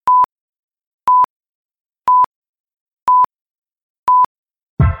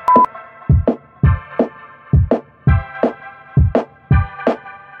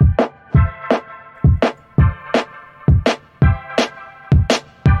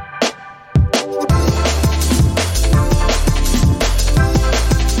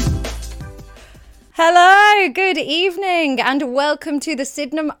good evening, and welcome to the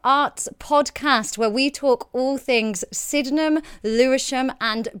Sydenham Arts Podcast, where we talk all things Sydenham, Lewisham,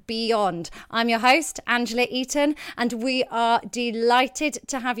 and beyond. I'm your host, Angela Eaton, and we are delighted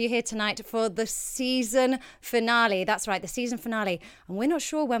to have you here tonight for the season finale. That's right, the season finale. And we're not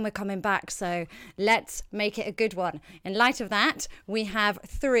sure when we're coming back, so let's make it a good one. In light of that, we have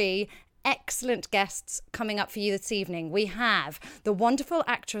three excellent guests coming up for you this evening. We have the wonderful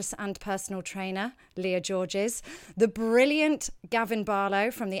actress and personal trainer, Leah Georges, the brilliant Gavin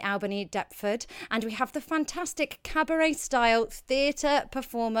Barlow from the Albany Deptford, and we have the fantastic cabaret-style theatre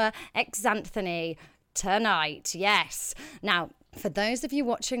performer, Xanthony, tonight. Yes. Now, for those of you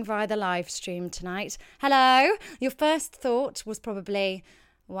watching via the live stream tonight, hello. Your first thought was probably,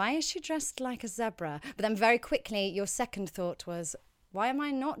 why is she dressed like a zebra? But then very quickly, your second thought was, why am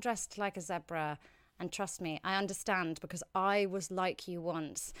I not dressed like a zebra? And trust me, I understand, because I was like you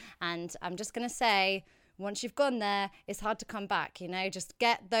once. And I'm just going to say, once you've gone there, it's hard to come back, just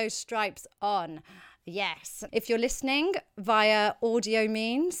get those stripes on. Yes. If you're listening via audio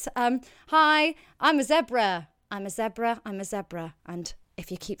means, hi, I'm a zebra. I'm a zebra. I'm a zebra. And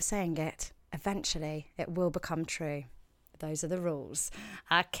if you keep saying it, eventually it will become true. Those are the rules.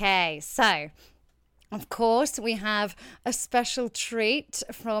 Okay, so of course, we have a special treat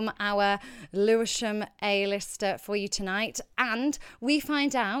from our Lewisham A-lister for you tonight, and we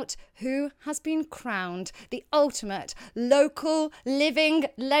find out who has been crowned the ultimate local living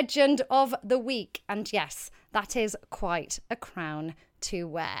legend of the week. And yes, that is quite a crown to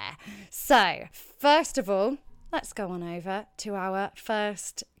wear. So, first of all, let's go on over to our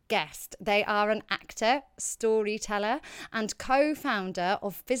first guest. They are an actor, storyteller, and co-founder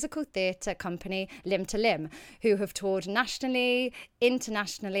of physical theatre company Limb to Limb, who have toured nationally,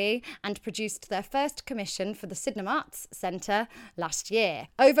 internationally, and produced their first commission for the Sydenham Arts Centre last year.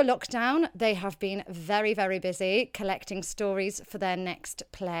 Over lockdown, they have been very, very busy collecting stories for their next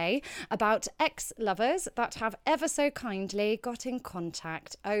play about ex-lovers that have ever so kindly got in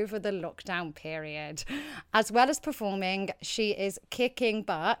contact over the lockdown period. As well as performing, she is kicking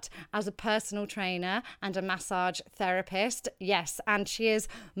butt as a personal trainer and a massage therapist. Yes, and she is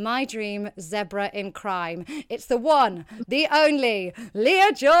my dream zebra in crime. It's the one, the only,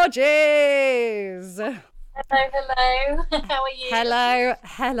 Leah Georges. Hello, hello. How are you?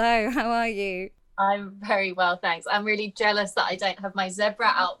 Hello, how are you? I'm very well, thanks. I'm really jealous that I don't have my zebra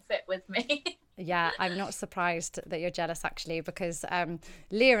outfit with me. Yeah, I'm not surprised that you're jealous, actually, because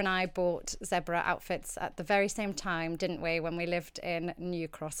Leah and I bought zebra outfits at the very same time, didn't we, when we lived in New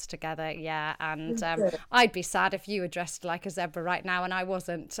Cross together? Yeah, and I'd be sad if you were dressed like a zebra right now and I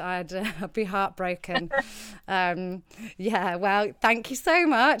wasn't. I'd be heartbroken. Yeah, well, thank you so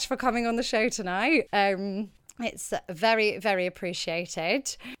much for coming on the show tonight. It's very, very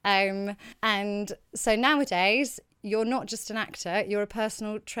appreciated. And so nowadays, you're not just an actor, you're a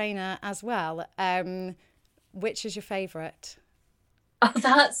personal trainer as well. Which is your favourite? Oh,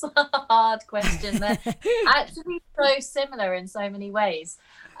 that's a hard question. They're actually so similar in so many ways.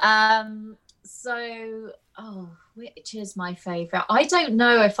 Which is my favourite? I don't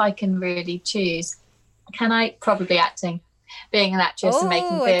know if I can really choose. Can I? Probably acting, being an actress and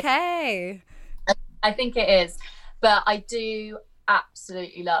making theatre. Okay. I think it is. But I do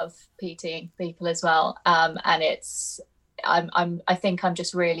absolutely love PTing people as well, and I think I'm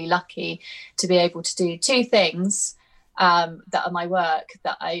just really lucky to be able to do two things that are my work,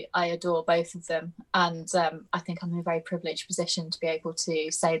 that I adore both of them, and I think I'm in a very privileged position to be able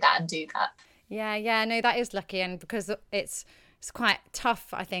to say that and do that. Yeah, no, that is lucky, and because it's quite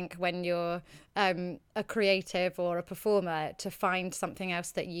tough, I think, when you're a creative or a performer to find something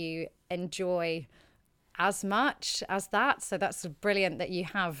else that you enjoy as much as that. So that's brilliant that you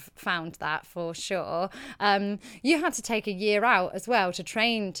have found that, for sure. You had to take a year out as well to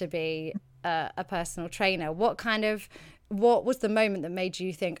train to be a personal trainer. What was the moment that made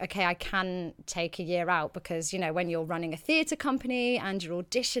you think, okay, I can take a year out? Because, when you're running a theatre company and you're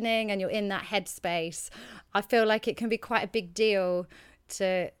auditioning and you're in that headspace, I feel like it can be quite a big deal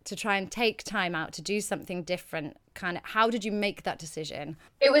to try and take time out to do something different. How did you make that decision?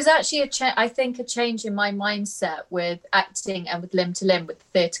 It was actually I think a change in my mindset with acting and with Limb to Limb, with the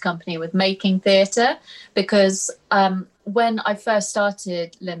theatre company, with making theatre, because when I first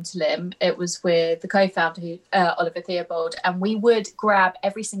started Limb to Limb, it was with the co-founder, Oliver Theobald, and we would grab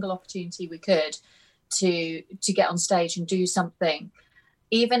every single opportunity we could to get on stage and do something,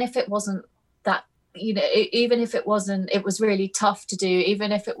 even if it wasn't that, even if it was really tough to do,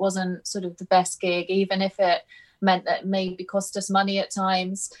 even if it wasn't sort of the best gig, even if it meant that it maybe cost us money at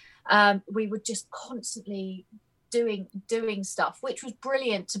times, we would just constantly doing stuff, which was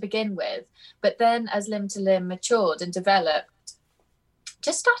brilliant to begin with. But then as Limb to Limb matured and developed,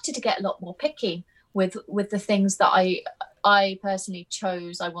 just started to get a lot more picky with the things that I personally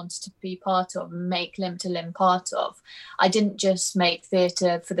chose I wanted to be part of and make Limb to Limb part of. I didn't just make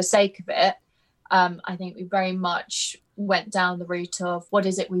theatre for the sake of it. I think we very much went down the route of what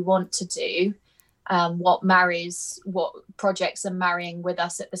is it we want to do, what projects are marrying with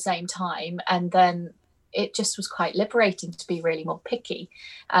us at the same time. And then it just was quite liberating to be really more picky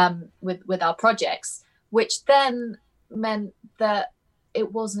with our projects, which then meant that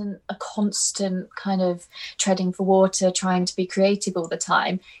it wasn't a constant kind of treading for water, trying to be creative all the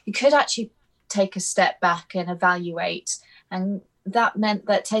time. You could actually take a step back and evaluate. And that meant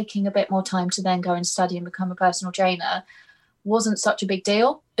that taking a bit more time to then go and study and become a personal trainer wasn't such a big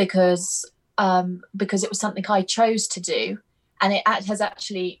deal, because it was something I chose to do. And it has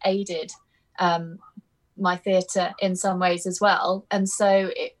actually aided my theatre in some ways as well. And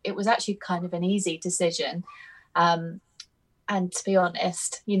so it was actually kind of an easy decision. And to be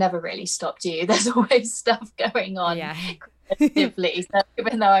honest, you never really stop, do you? There's always stuff going on creatively. So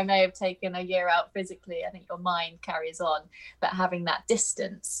even though I may have taken a year out physically, I think your mind carries on. But having that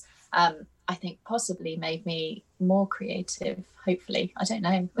distance, I think possibly made me more creative, hopefully. I don't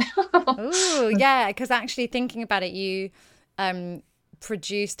know. Oh, yeah, because actually thinking about it, you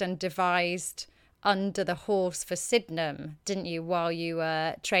produced and devised Under the Horse for Sydenham, didn't you, while you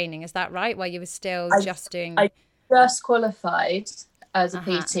were training? Is that right? While you were still doing... I just qualified as a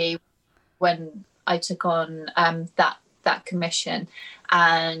PT when I took on that commission,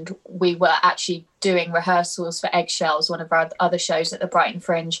 and we were actually doing rehearsals for Eggshells, one of our other shows at the Brighton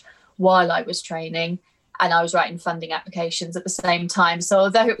Fringe, while I was training, and I was writing funding applications at the same time. So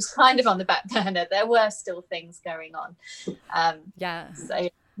although it was kind of on the back burner, there were still things going on. So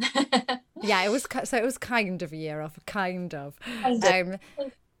yeah, it was kind of a year off, kind of.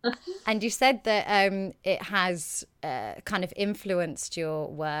 And you said that it has kind of influenced your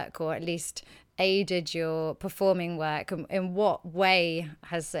work, or at least aided your performing work. In what way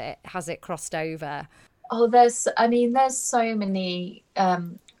has it crossed over? Oh, there's so many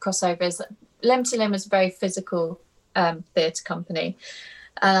crossovers. Limb to Limb is a very physical theatre company.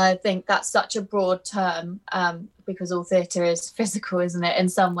 And I think that's such a broad term, because all theatre is physical, isn't it, in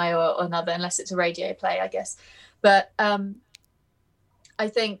some way or another, unless it's a radio play, I guess. But I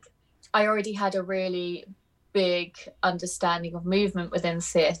think I already had a really big understanding of movement within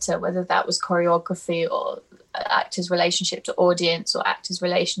theatre, whether that was choreography or actors' relationship to audience or actors'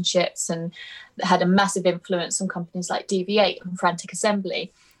 relationships, and had a massive influence on companies like DV8 and Frantic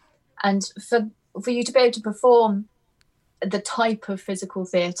Assembly. And for you to be able to perform the type of physical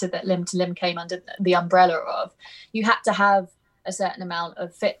theatre that Limb to Limb came under the umbrella of, you had to have a certain amount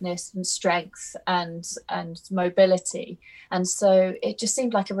of fitness and strength and mobility. And so it just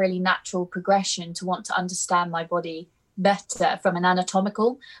seemed like a really natural progression to want to understand my body better from an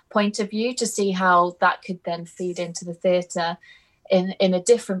anatomical point of view, to see how that could then feed into the theatre in a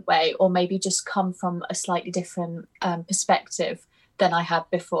different way, or maybe just come from a slightly different perspective than I had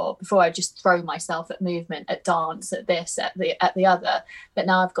before. Before I just throw myself at movement, at dance, at this, at the other. But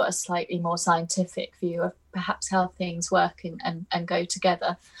now I've got a slightly more scientific view of perhaps how things work and go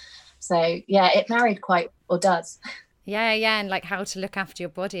together. So yeah, it married quite, or does. Yeah, and like how to look after your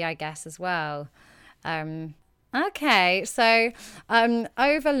body, I guess, as well. Okay, so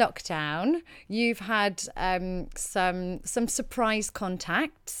over lockdown, you've had some surprise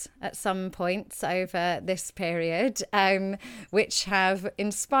contacts at some points over this period, which have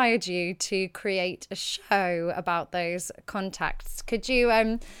inspired you to create a show about those contacts. Could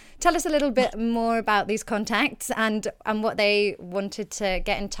you tell us a little bit more about these contacts and what they wanted to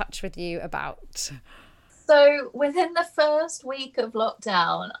get in touch with you about? So within the first week of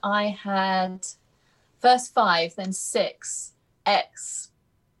lockdown, I had first 5, then 6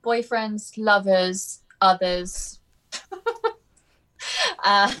 ex-boyfriends, lovers, others,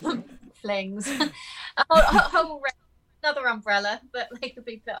 flings, another umbrella that they could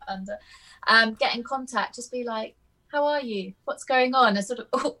be put under, get in contact, just be like, how are you? What's going on? And sort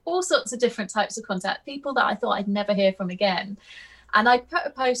of all sorts of different types of contact, people that I thought I'd never hear from again. And I put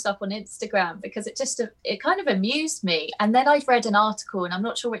a post up on Instagram because it kind of amused me. And then I'd read an article, and I'm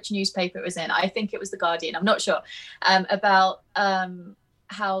not sure which newspaper it was in. I think it was The Guardian, I'm not sure, about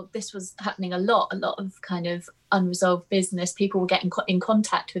how this was happening a lot of kind of unresolved business. People were getting in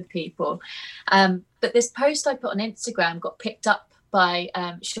contact with people. But this post I put on Instagram got picked up by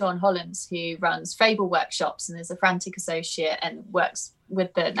Sean Hollands, who runs Fable Workshops and is a Frantic associate and works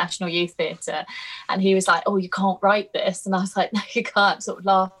with the National Youth Theatre. And he was like, oh, you can't write this. And I was like, no, you can't, sort of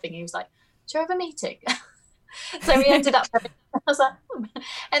laughing. He was like, do you have a meeting? So we ended up having, I was like,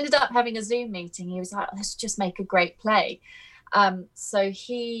 ended up having a Zoom meeting. He was like, let's just make a great play. So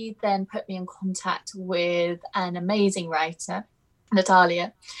he then put me in contact with an amazing writer,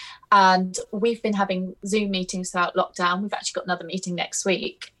 Natalia, and we've been having Zoom meetings throughout lockdown. We've actually got another meeting next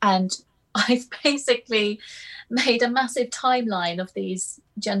week, and I've basically made a massive timeline of these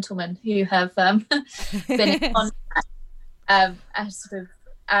gentlemen who have been in contact,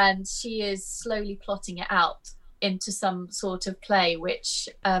 and she is slowly plotting it out into some sort of play, which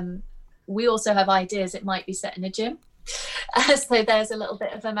we also have ideas it might be set in a gym. So there's a little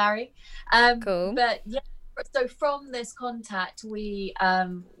bit of a marry. Cool. But yeah, so from this contact, we've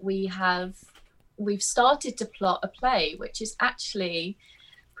started to plot a play, which is actually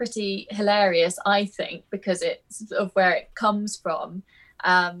pretty hilarious, I think, because it's of where it comes from.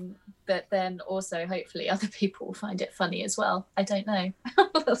 But then also hopefully other people will find it funny as well. I don't know.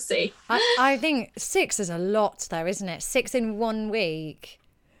 We'll see. I think 6 is a lot though, isn't it? 6 in 1 week.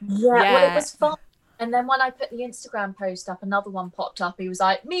 Yeah, well, it was fun. And then when I put the Instagram post up, another one popped up. He was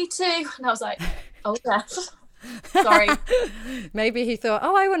like, me too. And I was like, oh, yeah. Sorry. Maybe he thought,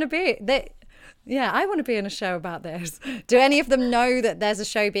 oh, I want to be... I want to be in a show about this. Do any of them know that there's a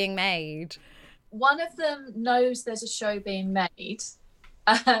show being made? One of them knows there's a show being made.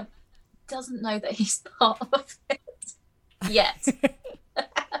 Doesn't know that he's part of it yet.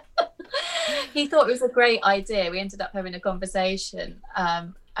 He thought it was a great idea. We ended up having a conversation.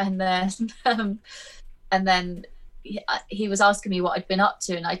 And then he was asking me what I'd been up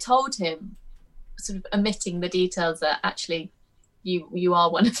to, and I told him, sort of omitting the details, that actually you are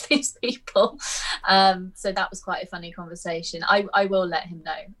one of these people. So that was quite a funny conversation. I will let him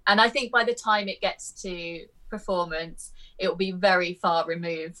know, and I think by the time it gets to performance, it will be very far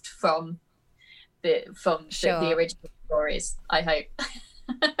removed from the original stories, I hope.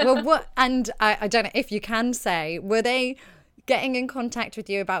 Well, what, and I don't know if you can say, were they getting in contact with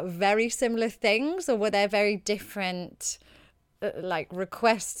you about very similar things, or were there very different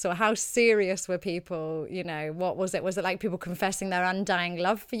requests, or how serious were people? What was it? Was it like people confessing their undying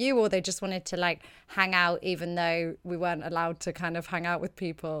love for you, or they just wanted to hang out, even though we weren't allowed to kind of hang out with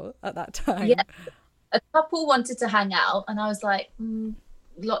people at that time? Yeah, a couple wanted to hang out, and I was like,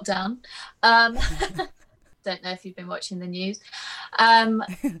 lockdown. Don't know if you've been watching the news.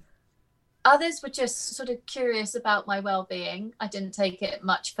 Others were just sort of curious about my well-being. I didn't take it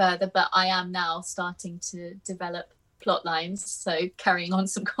much further, but I am now starting to develop plot lines, so carrying on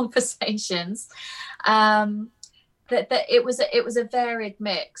some conversations. That it was a varied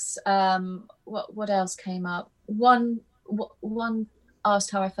mix. What else came up? One asked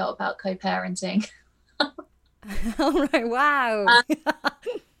how I felt about co-parenting. All right, wow.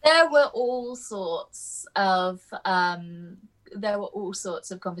 There were all sorts of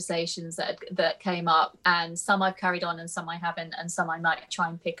conversations that came up, and some I've carried on and some I haven't, and some I might try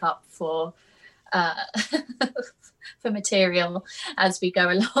and pick up for for material as we go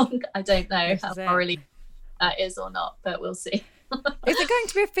along. I don't know how thoroughly that is or not, but we'll see. Is it going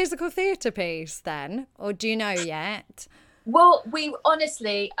to be a physical theatre piece then, or do you know yet? Well, we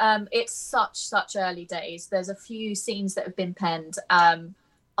honestly, it's such early days. There's a few scenes that have been penned.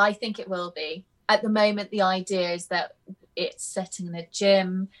 I think it will be. At the moment, the idea is that it's set in a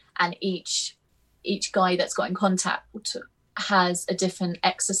gym, and each guy that's got in contact has a different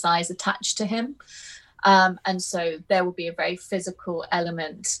exercise attached to him. And so there will be a very physical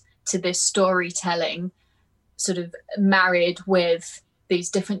element to this storytelling, sort of married with these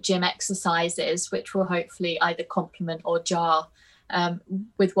different gym exercises, which will hopefully either complement or jar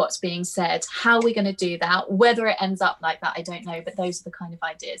with what's being said. How are we going to do that? Whether it ends up like that, I don't know, but those are the kind of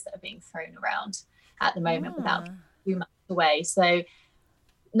ideas that are being thrown around at the moment without too much away. So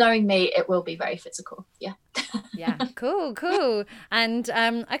knowing me, it will be very physical. Yeah. Yeah, cool. And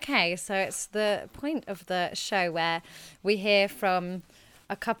okay, so it's the point of the show where we hear from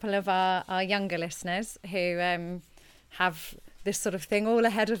a couple of our younger listeners who have this sort of thing all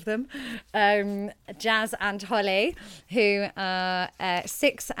ahead of them. Jazz and Holly, who are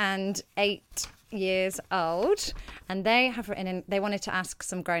 6 and 8 years old, and they have written in, they wanted to ask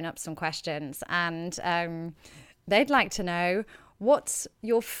some grown-ups some questions, and they'd like to know, what's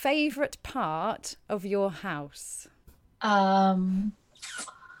your favourite part of your house? My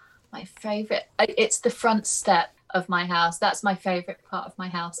favourite, it's the front step of my house. That's my favourite part of my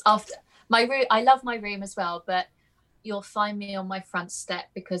house. After my room, I love my room as well, but you'll find me on my front step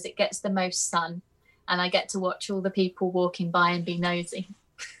because it gets the most sun, and I get to watch all the people walking by and be nosy.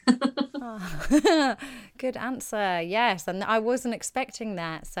 Oh, good answer. Yes, and I wasn't expecting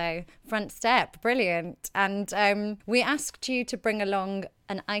that. So front step, brilliant. And we asked you to bring along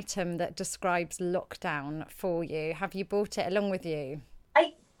an item that describes lockdown for you. Have you brought it along with you?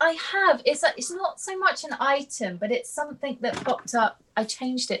 I have. It's not so much an item, but it's something that popped up. I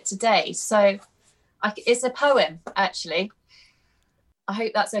changed it today, so it's a poem actually. I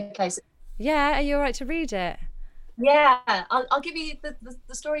hope that's okay. So, Yeah, are you all right to read it? yeah, I'll give you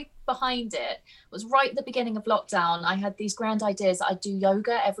the story behind it. It was right at the beginning of lockdown. I had these grand ideas that I'd do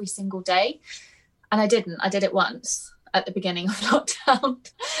yoga every single day, and I didn't. I did it once at the beginning of lockdown,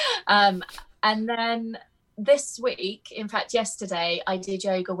 and then this week, in fact, yesterday, I did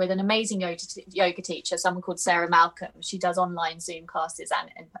yoga with an amazing yoga teacher, someone called Sarah Malcolm. She does online Zoom classes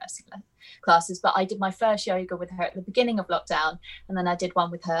and in-person classes, but I did my first yoga with her at the beginning of lockdown, and then I did one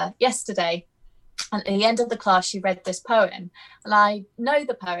with her yesterday. And at the end of the class, she read this poem, and I know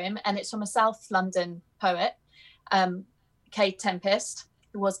the poem, and it's from a South London poet, Kate Tempest,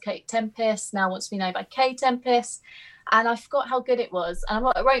 who was Kate Tempest, now wants to be known by Kate Tempest. And I forgot how good it was. And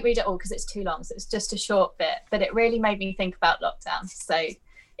I won't read it all because it's too long, so it's just a short bit, but it really made me think about lockdown. So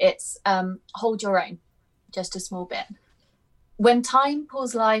it's hold your own, just a small bit. When time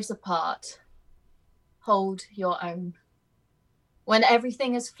pulls lives apart, hold your own. When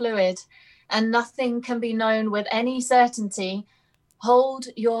everything is fluid and nothing can be known with any certainty, hold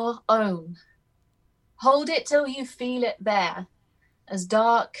your own. Hold it till you feel it there, as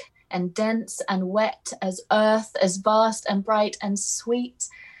dark and dense and wet as earth, as vast and bright and sweet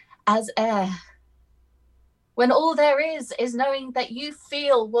as air. When all there is knowing that you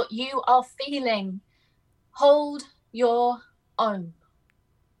feel what you are feeling, hold your own.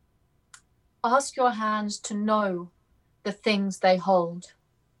 Ask your hands to know the things they hold.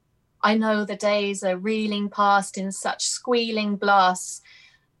 I know the days are reeling past in such squealing blasts,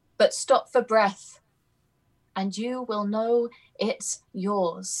 but stop for breath and you will know it's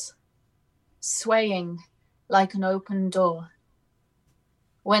yours, swaying like an open door.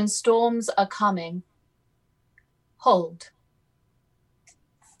 When storms are coming, hold.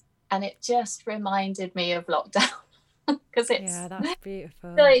 And it just reminded me of lockdown because Yeah, that's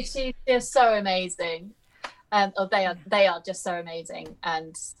beautiful. She's just so amazing. They are just so amazing.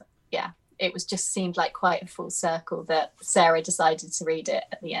 And yeah, it was just seemed like quite a full circle that Sarah decided to read it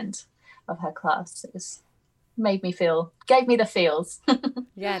at the end of her class. It was gave me the feels.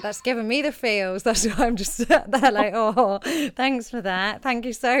 Yeah, that's given me the feels. That's why I'm just sat there like, oh, thanks for that. Thank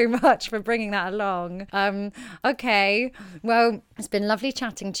you so much for bringing that along. Okay, well, it's been lovely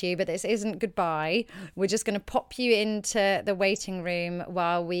chatting to you, but this isn't goodbye. We're just going to pop you into the waiting room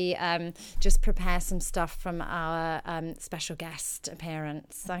while we just prepare some stuff from our special guest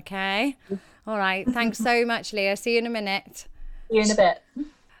appearance, okay? All right, thanks so much, Leah. See you in a minute. See you in a bit.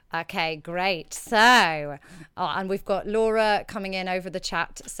 Okay, great. So, and we've got Laura coming in over the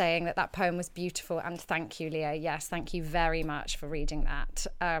chat saying that poem was beautiful. And thank you, Leah. Yes, thank you very much for reading that.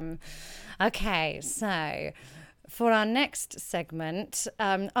 Okay, so for our next segment,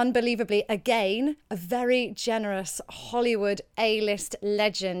 unbelievably, again, a very generous Hollywood A-list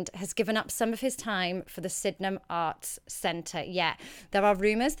legend has given up some of his time for the Sydenham Arts Centre. Yeah, there are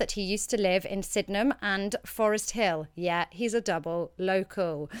rumours that he used to live in Sydenham and Forest Hill. Yeah, he's a double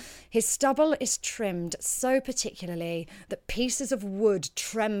local. His stubble is trimmed so particularly that pieces of wood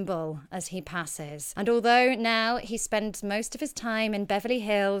tremble as he passes. And although now he spends most of his time in Beverly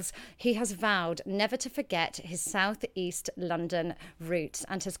Hills, he has vowed never to forget his South-East London roots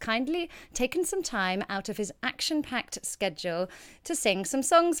and has kindly taken some time out of his action-packed schedule to sing some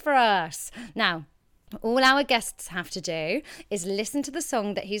songs for us. Now, all our guests have to do is listen to the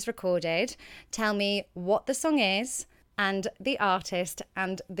song that he's recorded, tell me what the song is, and the artist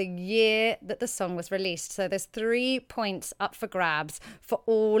and the year that the song was released. So there's 3 points up for grabs for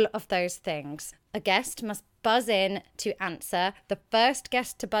all of those things. A guest must buzz in to answer. The first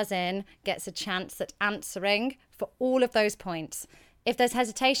guest to buzz in gets a chance at answering for all of those points. If there's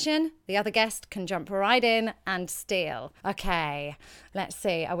hesitation, the other guest can jump right in and steal. Okay, let's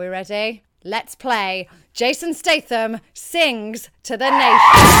see. Are we ready? Let's play Jason Statham Sings to the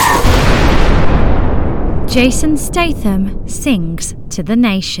Nation. Jason Statham Sings to the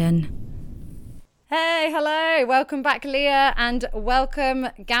Nation. Hey, hello. Welcome back, Leah, and welcome,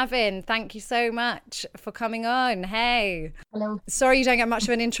 Gavin. Thank you so much for coming on. Hey. Hello. Sorry you don't get much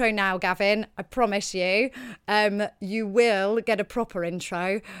of an intro now, Gavin. I promise you. You will get a proper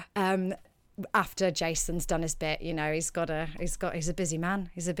intro after Jason's done his bit. You know, he's a busy man.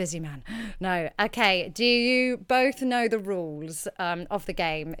 He's a busy man. No. Okay. Do you both know the rules of the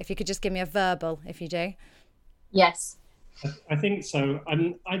game? If you could just give me a verbal, if you do. Yes. I think so.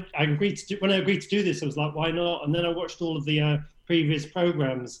 I agreed to do, when I agreed to do this, I was like, why not? And then I watched all of the previous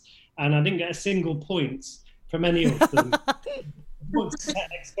programs, and I didn't get a single point from any of them. I want to set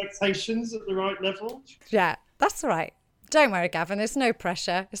expectations at the right level. Yeah, that's all right. Don't worry, Gavin. There's no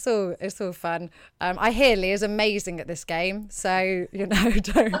pressure. It's all fun. I hear Leah's amazing at this game, so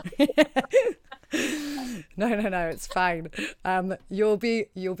don't. No, it's fine. You'll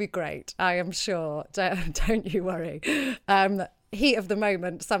be great. I am sure. Don't you worry. Heat of the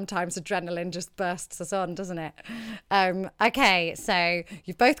moment, sometimes adrenaline just bursts us on, doesn't it? Okay, so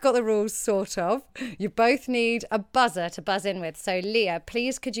you've both got the rules, sort of. You both need a buzzer to buzz in with. So Leah,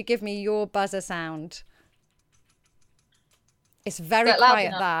 please could you give me your buzzer sound? It's very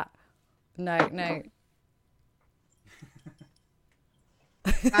quiet, that. No.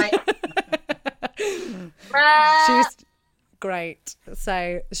 Right. She's great.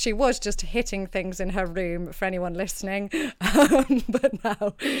 So she was just hitting things in her room for anyone listening, but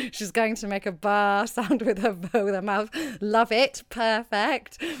now she's going to make a bar sound with her mouth. Love it.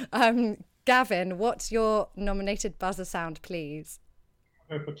 Perfect. Gavin, what's your nominated buzzer sound, please?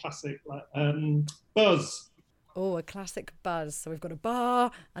 Go for classic, buzz. Oh, a classic buzz. So we've got a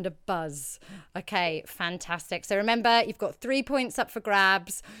bar and a buzz. Okay, fantastic. So remember, you've got 3 points up for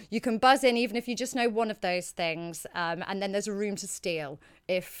grabs. You can buzz in even if you just know one of those things. And then there's a room to steal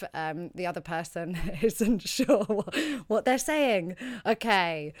if the other person isn't sure what they're saying.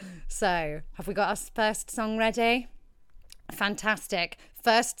 Okay, so have we got our first song ready? Fantastic.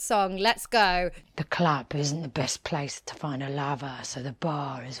 First song, let's go. The club isn't the best place to find a lover, so the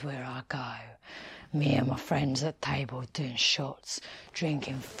bar is where I go. Me and my friends at table doing shots,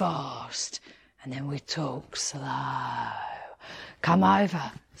 drinking fast, and then we talk slow. Come over,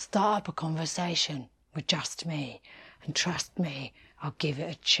 start up a conversation with just me, and trust me, I'll give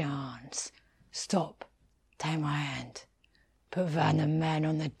it a chance. Stop, take my hand, put Van the Man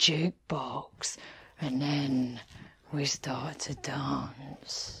on the jukebox, and then we start to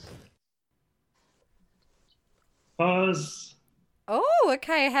dance. Buzz. Oh,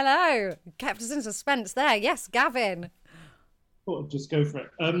 okay. Hello. Kept us in suspense there. Yes, Gavin. Thought I'd just go for it.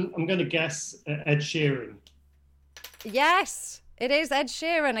 I'm going to guess Ed Sheeran. Yes, it is Ed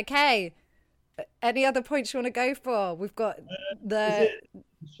Sheeran. Okay. Any other points you want to go for? We've got the... Is it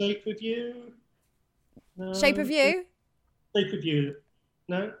Shape of You? No. Shape of You? Shape of You.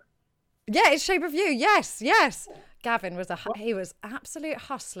 No? Yeah, it's Shape of You. Yes. Gavin was he was absolute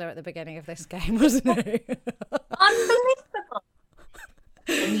hustler at the beginning of this game, wasn't he? Unbelievable.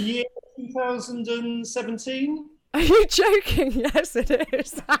 In the year 2017? Are you joking? Yes, it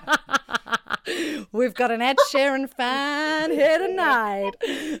is. We've got an Ed Sheeran fan here tonight.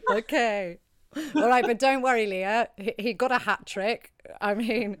 Okay. All right, but don't worry, Leah. He got a hat trick. I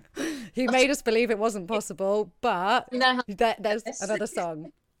mean, he made us believe it wasn't possible, but there's another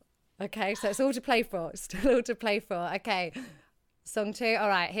song. Okay, so it's all to play for. It's still all to play for. Okay, song 2. All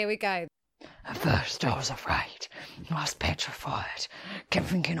right, here we go. At first I was afraid, I was petrified, kept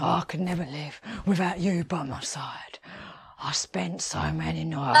thinking I could never live without you by my side. I spent so many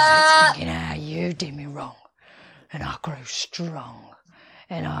nights thinking how you did me wrong, and I grew strong,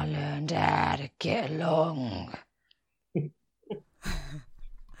 and I learned how to get along.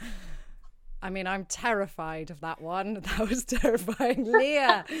 I mean, I'm terrified of that one. That was terrifying.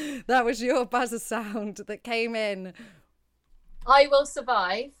 Leah, that was your buzzer sound that came in. I Will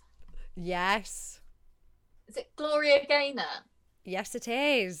Survive. Yes. Is it Gloria Gaynor? Yes, it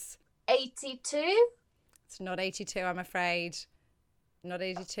is. 82? It's not 82, I'm afraid. Not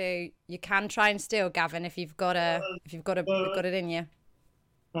 82. You can try and steal, Gavin, if you've got it in you.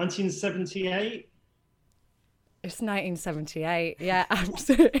 1978? It's 1978. Yeah,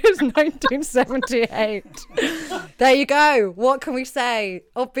 absolutely. It's 1978. There you go. What can we say?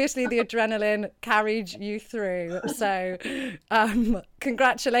 Obviously, the adrenaline carried you through. So,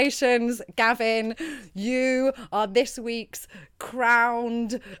 congratulations, Gavin. You are this week's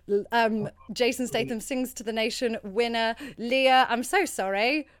crowned Jason Statham Sings to the Nation winner. Leah, I'm so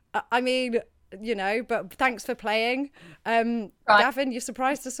sorry. I mean... but thanks for playing. Right. Gavin, you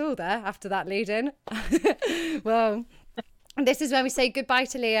surprised us all there after that lead-in. Well, this is where we say goodbye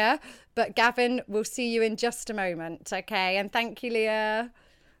to Leah, but Gavin, we'll see you in just a moment, okay? And thank you, Leah.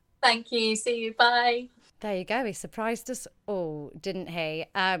 Thank you. See you. Bye. There you go. He surprised us all, didn't he?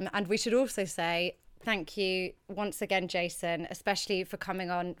 And we should also say thank you once again, Jason, especially for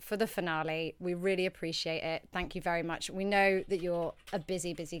coming on for the finale. We really appreciate it. Thank you very much. We know that you're a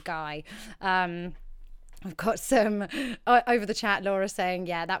busy, busy guy. I've got some over the chat, Laura saying,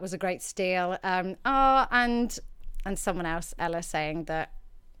 yeah, that was a great steal. And someone else, Ella, saying that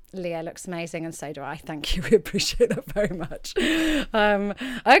Leah looks amazing, and so do I. Thank you. We appreciate that very much.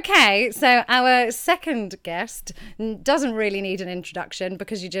 Okay, so our second guest doesn't really need an introduction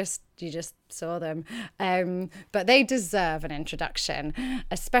because you just saw them, but they deserve an introduction,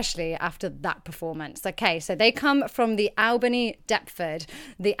 especially after that performance. Okay, so they come from the Albany Deptford.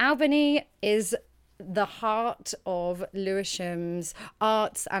 The Albany is the heart of Lewisham's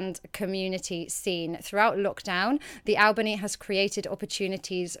arts and community scene. Throughout lockdown, the Albany has created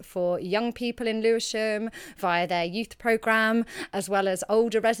opportunities for young people in Lewisham via their youth programme, as well as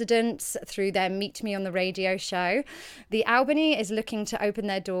older residents through their Meet Me on the Radio show. The Albany is looking to open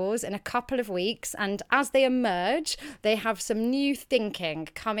their doors in a couple of weeks, and as they emerge, they have some new thinking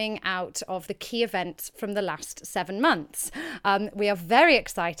coming out of the key events from the last 7 months. We are very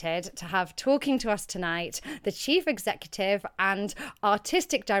excited to have talking to us tonight the Chief Executive and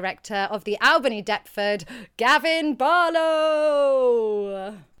Artistic Director of the Albany Deptford, Gavin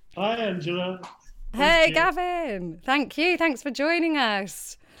Barlow. Hi, Angela. Hey, Gavin. Thank you. Thanks for joining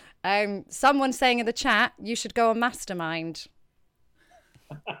us. Someone's saying in the chat, you should go on Mastermind.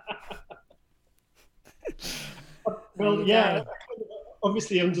 Well, yeah,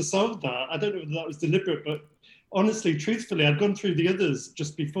 obviously undersold that. I don't know whether that was deliberate, but honestly, truthfully, I'd gone through the others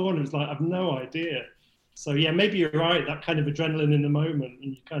just before and it was like, I've no idea. So yeah, maybe you're right, that kind of adrenaline in the moment,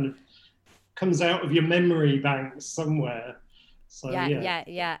 and you kind of comes out of your memory banks somewhere. So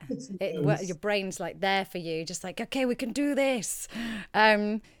yeah. Your brain's like there for you, just like, okay, we can do this.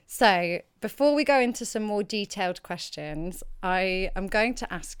 So before we go into some more detailed questions, I am going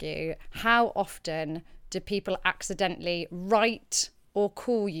to ask you, how often do people accidentally write or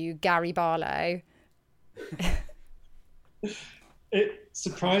call you Gary Barlow? It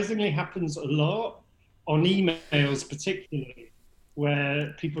surprisingly happens a lot on emails, particularly,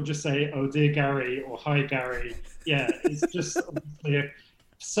 where people just say, "Oh, dear Gary," or "Hi, Gary." Yeah, it's just obviously for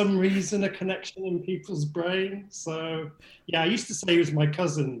some reason a connection in people's brain. So yeah, I used to say he was my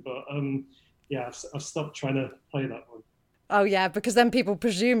cousin, but yeah, I've stopped trying to play that one. Oh yeah, because then people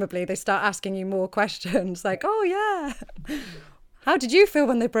presumably they start asking you more questions, like, "Oh yeah, how did you feel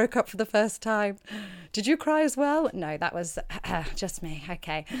when they broke up for the first time? Did you cry as well?" No, that was just me.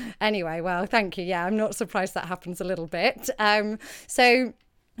 Okay. Anyway, well, thank you. Yeah, I'm not surprised that happens a little bit. So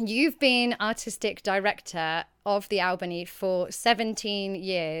you've been artistic director of the Albany for 17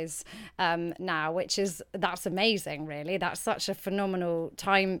 years now, that's amazing, really. That's such a phenomenal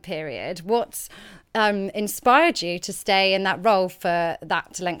time period. What's inspired you to stay in that role for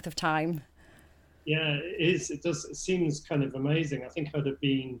that length of time? Yeah, it is. It does. It seems kind of amazing. I think I'd have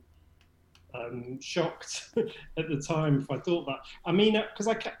been shocked at the time if I thought that. I mean, because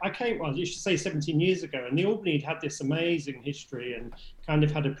I came, well, you should say 17 years ago, and the Albany had this amazing history and kind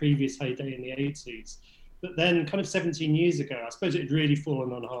of had a previous heyday in the 80s. But then kind of 17 years ago, I suppose it had really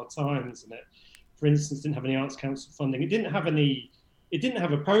fallen on hard times, and it, for instance, didn't have any Arts Council funding. It didn't have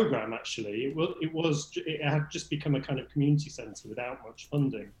a programme, actually. It had just become a kind of community centre without much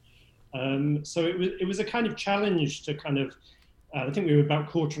funding. So it was a kind of challenge to kind of, I think we were about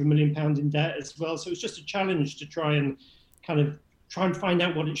 £250,000 in debt as well. So it was just a challenge to try and find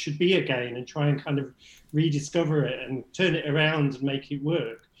out what it should be again, and try and kind of rediscover it and turn it around and make it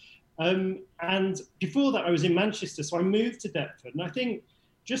work. And before that, I was in Manchester, so I moved to Deptford. And I think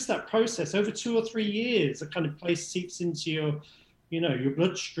just that process, over 2 or 3 years, a kind of place seeps into your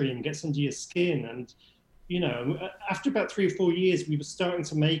bloodstream, gets under your skin. And after about 3 or 4 years, we were starting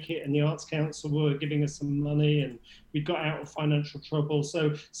to make it, and the Arts Council were giving us some money, and we got out of financial trouble.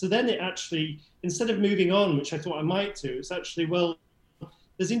 So then it actually, instead of moving on, which I thought I might do, it's actually, well,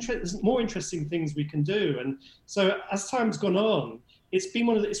 there's more interesting things we can do. And so as time's gone on,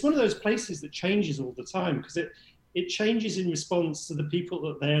 it's one of those places that changes all the time, because it changes in response to the people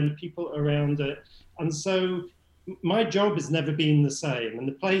that are there and the people around it. And so my job has never been the same, and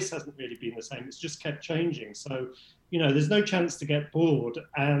the place hasn't really been the same. It's just kept changing. So, there's no chance to get bored,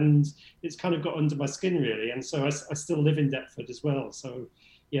 and it's kind of got under my skin, really. And so I still live in Deptford as well. So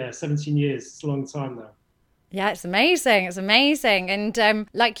yeah, 17 years, it's a long time now. Yeah, it's amazing. It's amazing. And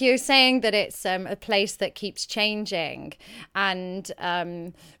like you're saying that it's a place that keeps changing. And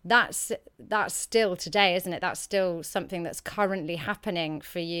that's still today, isn't it? That's still something that's currently happening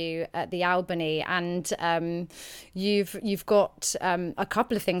for you at the Albany. And you've got a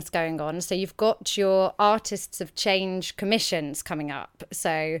couple of things going on. So you've got your Artists of Change commissions coming up,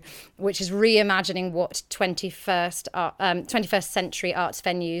 which is reimagining what 21st century arts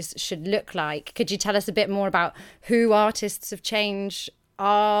venues should look like. Could you tell us a bit more about who Artists of Change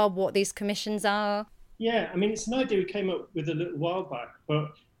are, what these commissions are? Yeah, I mean, it's an idea we came up with a little while back,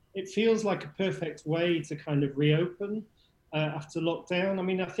 but it feels like a perfect way to kind of reopen after lockdown. I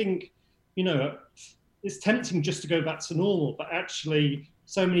mean, I think, it's tempting just to go back to normal, but actually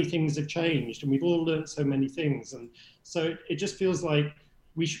so many things have changed and we've all learned so many things. And so it just feels like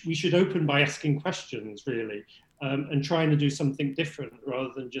we should open by asking questions, really, and trying to do something different rather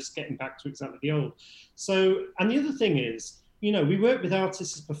than just getting back to exactly the old. So, and the other thing is, we work with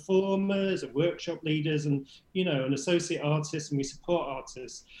artists as performers and workshop leaders and, and associate artists, and we support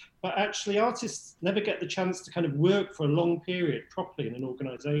artists. But actually, artists never get the chance to kind of work for a long period properly in an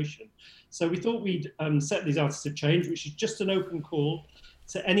organisation. So we thought we'd set these Artists of Change, which is just an open call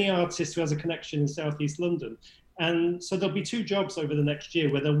to any artist who has a connection in South East London. And so there'll be 2 jobs over the next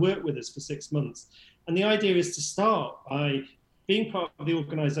year where they'll work with us for 6 months. And the idea is to start by being part of the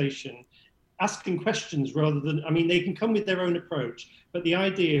organisation, asking questions rather than, they can come with their own approach, but the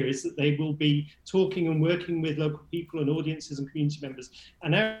idea is that they will be talking and working with local people and audiences and community members.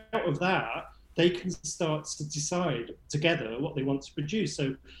 And out of that, they can start to decide together what they want to produce.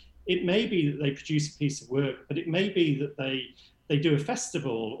 So it may be that they produce a piece of work, but it may be that they do a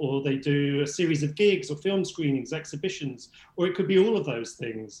festival, or they do a series of gigs or film screenings, exhibitions, or it could be all of those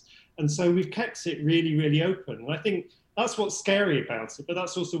things. And so we've kept it really, really open. And I think that's what's scary about it, but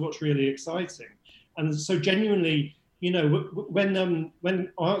that's also what's really exciting. And so genuinely,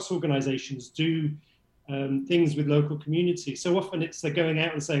 when arts organisations do things with local communities, so often they're going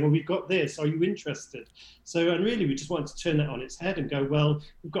out and saying, well, we've got this, are you interested? So, and really we just wanted to turn that on its head and go, well,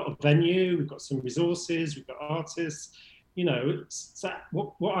 we've got a venue, we've got some resources, we've got artists, so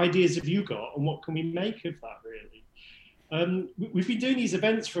what ideas have you got and what can we make of that, really? We've been doing these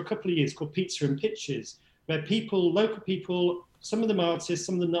events for a couple of years called Pizza and Pitches, where local people, some of them artists,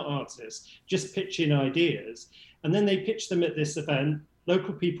 some of them not artists, just pitch in ideas, and then they pitch them at this event.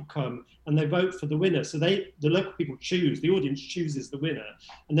 Local people come and they vote for the winner. So the local people choose, the audience chooses the winner,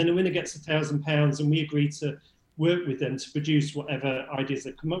 and then the winner gets £1,000, and we agree to work with them to produce whatever ideas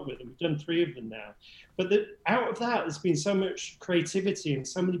they come up with. And we've done 3 of them now. But out of that, there's been so much creativity and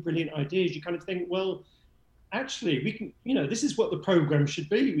so many brilliant ideas. You kind of think, well, actually, we can, this is what the programme should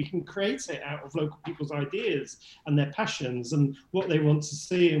be. We can create it out of local people's ideas and their passions and what they want to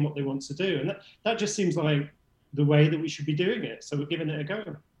see and what they want to do. And that just seems like the way that we should be doing it. So we're giving it a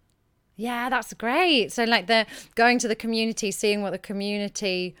go. Yeah, that's great. So like they're going to the community, seeing what the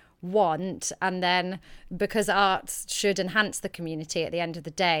community want, and then because arts should enhance the community at the end of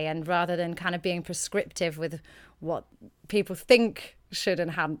the day, and rather than kind of being prescriptive with what people think should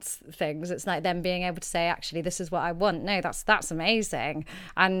enhance things, it's like them being able to say, actually, this is what I want. No, that's amazing.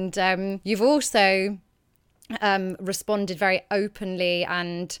 And you've also responded very openly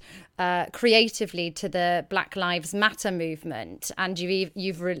and creatively to the Black Lives Matter movement, and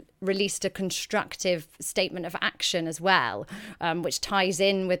you've released a constructive statement of action as well, which ties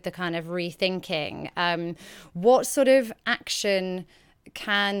in with the kind of rethinking. What sort of action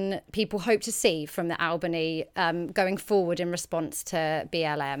can people hope to see from the Albany going forward in response to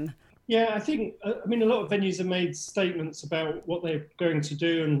BLM? Yeah, I think, a lot of venues have made statements about what they're going to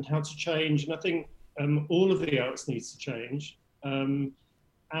do and how to change, and I think all of the arts needs to change.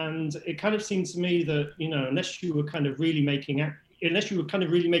 And it kind of seemed to me that, unless you were kind of really making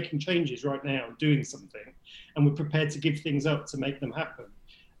changes right now, doing something, and were prepared to give things up to make them happen,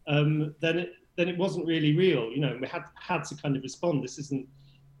 then it wasn't really real. We had to kind of respond. This isn't,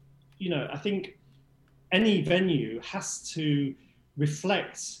 I think any venue has to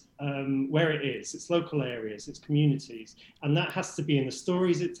reflect where it is, its local areas, its communities, and that has to be in the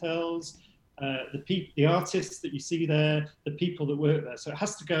stories it tells, the artists that you see there, the people that work there. So it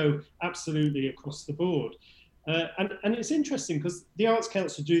has to go absolutely across the board. And it's interesting because the Arts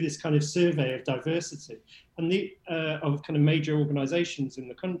Council do this kind of survey of diversity and of kind of major organisations in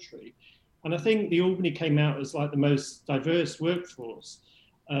the country. And I think the Albany came out as like the most diverse workforce.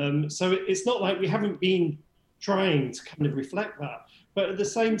 So it's not like we haven't been trying to kind of reflect that. But at the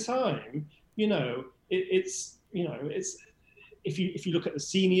same time, it's if you look at the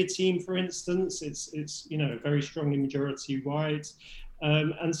senior team, for instance, it's very strongly majority white,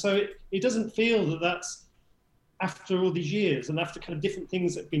 and so it doesn't feel that that's, after all these years and after kind of different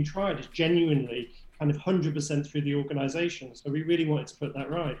things that have been tried, is genuinely kind of 100% through the organisation. So we really wanted to put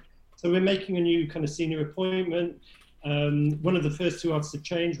that right. So we're making a new kind of senior appointment. One of the first 2 artists of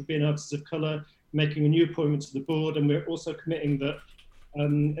change will be an artist of colour, making a new appointment to the board, and we're also committing that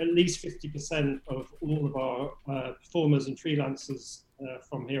at least 50% of all of our performers and freelancers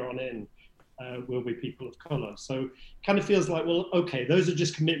from here on in will be people of colour. So it kind of feels like, well, okay, those are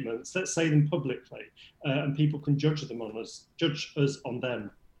just commitments. Let's say them publicly, and people can judge us on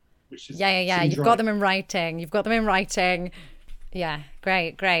them. Which is yeah. You've got them in writing. Yeah,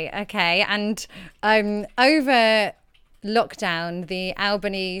 great. Okay, and over lockdown, the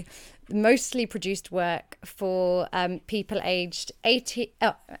Albany mostly produced work for people aged 18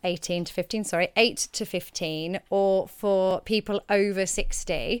 to 15, 8 to 15, or for people over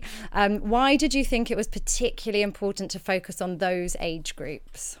 60. Why did you think it was particularly important to focus on those age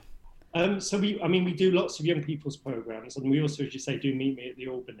groups? So we do lots of young people's programs, and we also, as you say, do Meet Me at the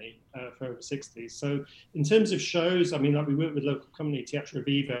Albany for over 60s. So in terms of shows, we work with local company Teatro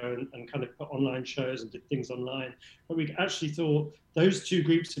Vivo and kind of put online shows and did things online. But we actually thought those two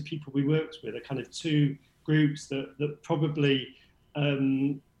groups of people we worked with are kind of two groups that probably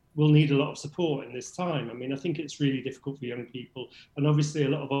will need a lot of support in this time. I think it's really difficult for young people, and obviously a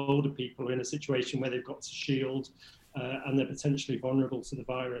lot of older people are in a situation where they've got to shield and they're potentially vulnerable to the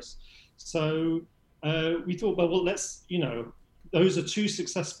virus. So we thought, well, let's, those are two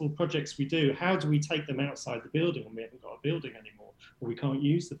successful projects we do. How do we take them outside the building when we haven't got a building anymore, or we can't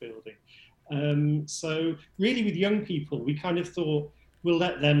use the building? So really with young people, we kind of thought, we'll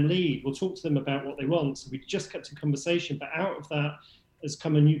let them lead. We'll talk to them about what they want. So we just kept a conversation, but out of that has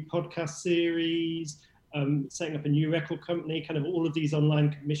come a new podcast series, setting up a new record company, kind of all of these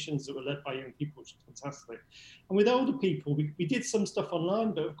online commissions that were led by young people, which is fantastic. And with older people, we did some stuff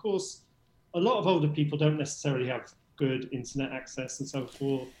online, but of course, a lot of older people don't necessarily have good internet access and so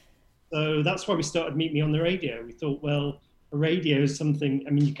forth. So that's why we started Meet Me on the Radio. We thought, well, a radio is something,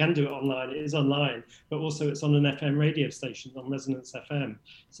 you can do it online, it is online, but also it's on an FM radio station, on Resonance FM.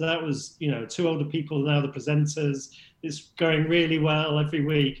 So that was, two older people, now the presenters. It's going really well every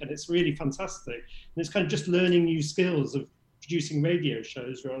week, and it's really fantastic. And it's kind of just learning new skills of producing radio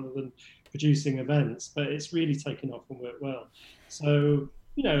shows rather than producing events, but it's really taken off and worked well. So,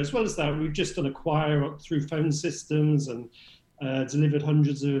 as well as that, we've just done a choir through phone systems and delivered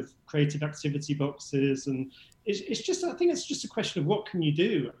hundreds of creative activity boxes. And it's just, I think it's just a question of what can you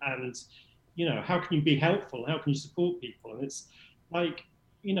do, and, how can you be helpful? How can you support people? And it's like,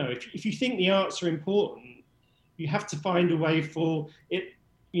 if you think the arts are important, you have to find a way for it,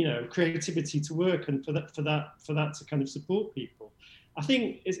 creativity to work, and for that to kind of support people. I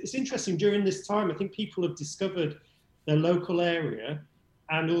think it's interesting during this time. I think people have discovered their local area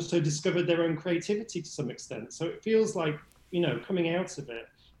and also discovered their own creativity to some extent. So it feels like, coming out of it,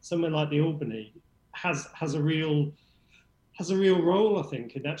 somewhere like the Albany has a real role, I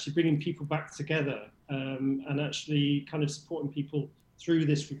think, in actually bringing people back together and actually kind of supporting people through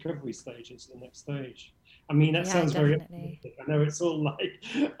this recovery stage into the next stage. That sounds definitely. Very. I know it's all like,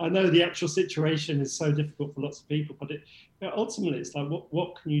 I know the actual situation is so difficult for lots of people, but ultimately it's like,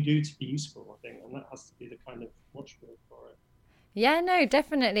 what can you do to be useful, I think, and that has to be the kind of watchword for it. Yeah, no,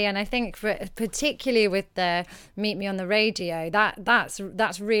 definitely. And I think particularly with the Meet Me on the Radio,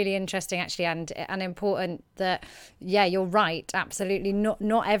 that's really interesting, actually, and important that, yeah, you're right. Absolutely.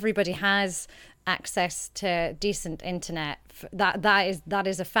 Not everybody has access to decent internet. That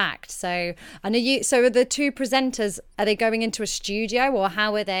is a fact. So I know so are the two presenters, are they going into a studio, or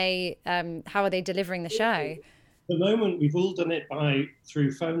how are they delivering the show? At the moment, we've all done it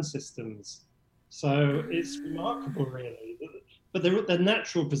through phone systems. So it's remarkable, really. But they're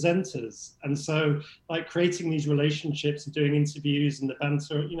natural presenters, and so like creating these relationships and doing interviews and the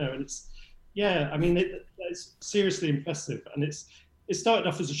banter, and it's it's seriously impressive. And it started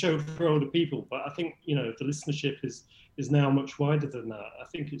off as a show for older people, but I think the listenership is now much wider than that. I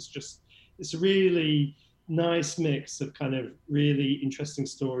think it's a really nice mix of kind of really interesting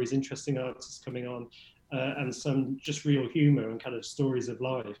stories, interesting artists coming on, and some just real humour and kind of stories of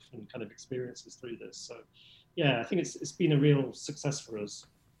life and kind of experiences through this. So. Yeah, I think it's been a real success for us.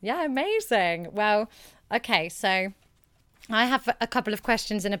 Yeah, amazing. Well, okay, so I have a couple of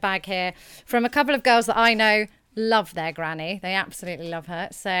questions in a bag here from a couple of girls that I know love their granny. They absolutely love her.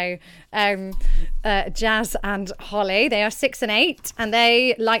 So Jazz and Holly, they are 6 and 8, and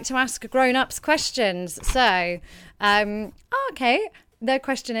they like to ask grown-ups questions. So, okay, their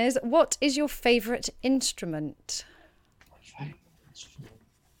question is, what is your favourite instrument? My favourite instrument?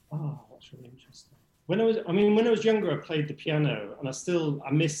 Oh, that's really interesting. When I was younger, I played the piano, and I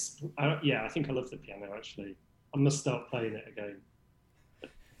think I love the piano, actually. I must start playing it again.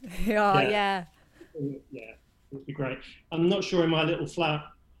 Yeah, it would be great. I'm not sure in my little flat,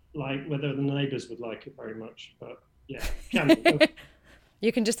 like, whether the neighbours would like it very much, but yeah, piano.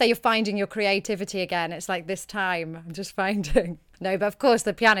 You can just say you're finding your creativity again. It's like this time I'm just finding. No, but of course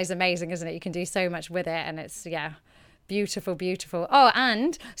the piano is amazing, isn't it? You can do so much with it, and it's, yeah. Beautiful, beautiful. Oh,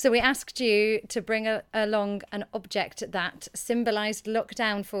 and so we asked you to bring along an object that symbolised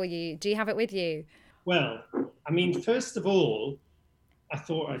lockdown for you. Do you have it with you? Well, first of all, I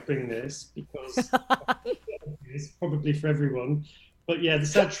thought I'd bring this because it's probably for everyone. But yeah, the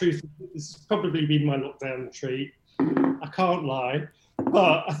sad truth is this has probably been my lockdown treat. I can't lie.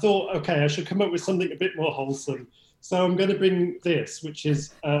 But I thought, okay, I should come up with something a bit more wholesome. So I'm going to bring this, which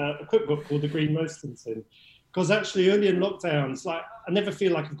is a cookbook called The Green Roasting Tin. Because actually early in lockdowns, like I never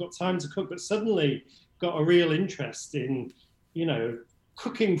feel like I've got time to cook, but suddenly got a real interest in,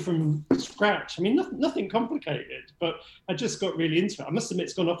 cooking from scratch. I mean, nothing complicated, but I just got really into it. I must admit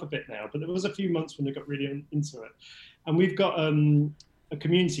it's gone off a bit now, but there was a few months when I got really into it. And we've got a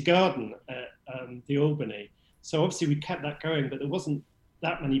community garden at the Albany. So obviously we kept that going, but there wasn't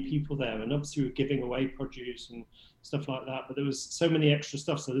that many people there. And obviously we were giving away produce and stuff like that, but there was so many extra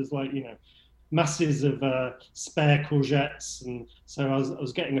stuff. So there's like, masses of spare courgettes. And so I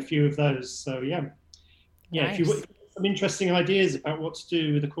was getting a few of those. So yeah. Nice. If you want some interesting ideas about what to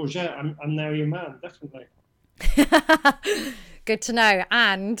do with a courgette, I'm now your man, definitely. Good to know.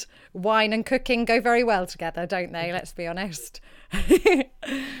 And wine and cooking go very well together, don't they? Let's be honest.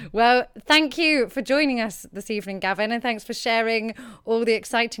 Well, thank you for joining us this evening, Gavin, and thanks for sharing all the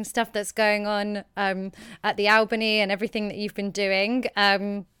exciting stuff that's going on at the Albany and everything that you've been doing.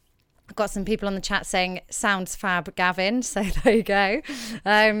 I've got some people on the chat saying sounds fab, Gavin, so there you go.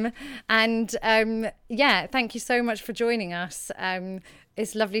 Yeah, thank you so much for joining us.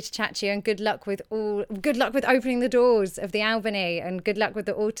 It's lovely to chat to you, and good luck with opening the doors of the Albany, and good luck with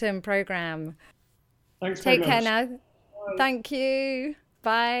the autumn programme. Thanks very much. Take care now. Bye. Thank you.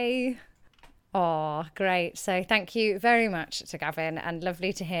 Bye. Oh, great. So thank you very much to Gavin, and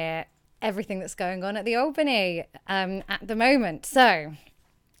lovely to hear everything that's going on at the Albany at the moment. So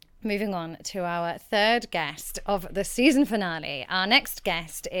moving on to our third guest of the season finale. Our next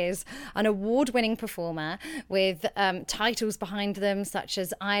guest is an award-winning performer with titles behind them such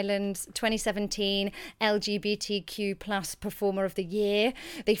as Ireland's 2017 LGBTQ plus Performer of the Year.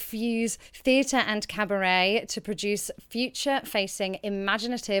 They fuse theatre and cabaret to produce future-facing,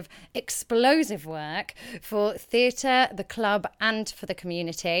 imaginative, explosive work for theatre, the club and for the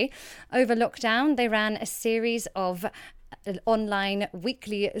community. Over lockdown, they ran a series of online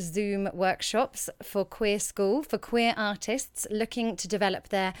weekly Zoom workshops for Queer School for queer artists looking to develop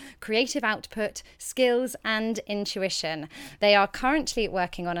their creative output, skills and intuition. They are currently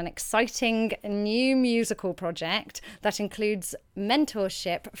working on an exciting new musical project that includes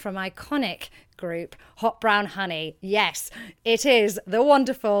mentorship from iconic group Hot Brown Honey. Yes, it is the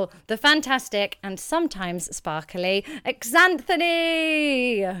wonderful, the fantastic and sometimes sparkly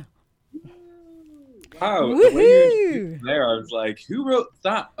Xanthony. Wow, the way you introduced there, I was like, who wrote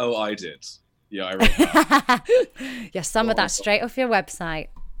that? Oh, I did. Yeah, I wrote that. Yeah, some of that straight off your website.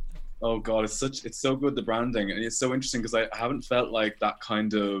 Oh God, it's so good, the branding. And it's so interesting because I haven't felt like that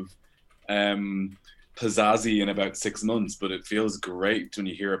kind of pizzazzy in about 6 months, but it feels great when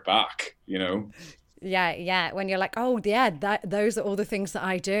you hear it back, Yeah, when you're like, oh yeah, those are all the things that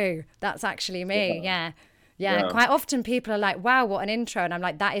I do. That's actually me, yeah. Yeah, quite often people are like, wow, what an intro. And I'm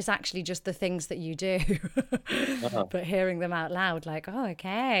like, that is actually just the things that you do. But hearing them out loud, like, oh,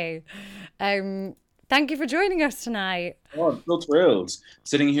 okay. Thank you for joining us tonight. Oh, I'm so thrilled.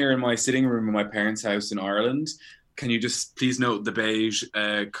 Sitting here in my sitting room in my parents' house in Ireland. Can you just please note the beige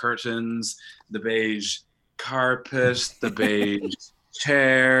curtains, the beige carpet, the beige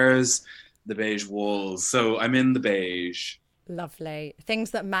chairs, the beige walls. So I'm in the beige. Lovely.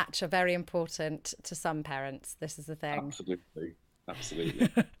 Things that match are very important to some parents. This is the thing. Absolutely.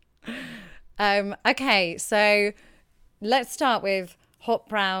 Okay, so let's start with Hot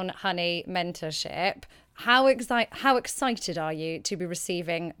Brown Honey mentorship. How excited are you to be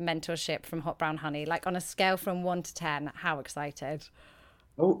receiving mentorship from Hot Brown Honey? Like on a scale from 1 to 10, how excited?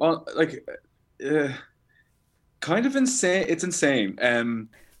 Kind of insane. It's insane.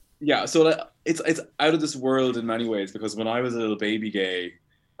 Yeah, so it's out of this world in many ways, because when I was a little baby gay,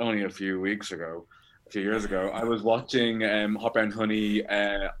 only a few years ago, I was watching Hot Brown Honey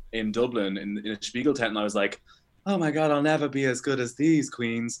in Dublin in a Spiegel tent, and I was like, oh my God, I'll never be as good as these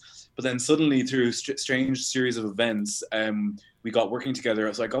queens. But then suddenly, through a strange series of events, we got working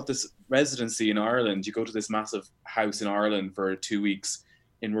together. So I got this residency in Ireland. You go to this massive house in Ireland for 2 weeks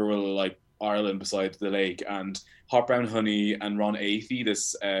in rural Ireland beside the lake, and Hot Brown Honey and Ron Athey,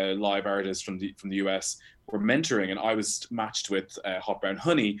 this live artist from the US, were mentoring, and I was matched with Hot Brown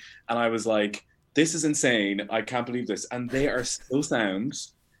Honey, and I was like, this is insane, I can't believe this. And they are so sound,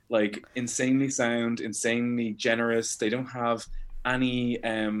 insanely sound, insanely generous. They don't have any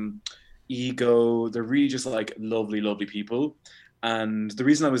ego. They're really just lovely people. And the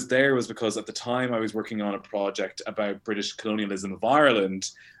reason I was there was because at the time I was working on a project about British colonialism of Ireland,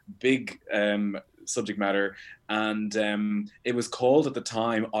 big subject matter, and it was called at the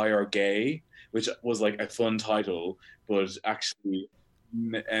time I Are Gay, which was a fun title, but actually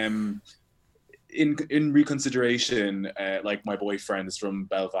in reconsideration, like my boyfriend is from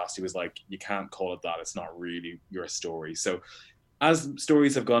Belfast. He was like, you can't call it that. It's not really your story. So as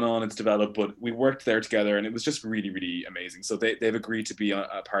stories have gone on, it's developed, but we worked there together and it was just really, really amazing. So they've agreed to be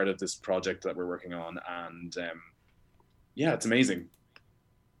a part of this project that we're working on. And yeah, it's amazing.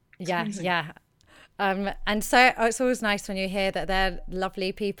 Amazing. Yeah. And so it's always nice when you hear that they're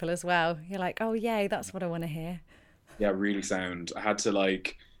lovely people as well. You're like, oh, yay, that's what I want to hear. Yeah, really sound. I had to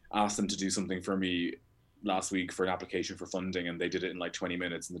like ask them to do something for me last week for an application for funding, and they did it in like 20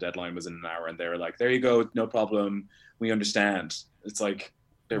 minutes and the deadline was in an hour, and they were like, there you go, no problem, we understand. It's like,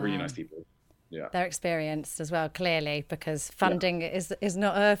 they're really nice people. Yeah, they're experienced as well, clearly, because funding is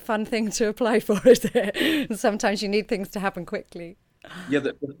not a fun thing to apply for, is it? Sometimes you need things to happen quickly. Yeah,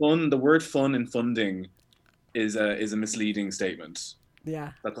 the word fun in funding is a misleading statement.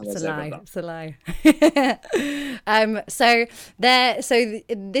 Yeah, it's a lie. It's a lie. So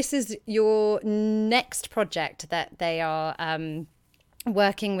this is your next project that they are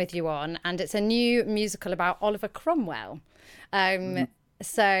working with you on, and it's a new musical about Oliver Cromwell.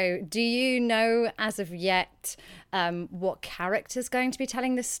 So do you know as of yet what character's going to be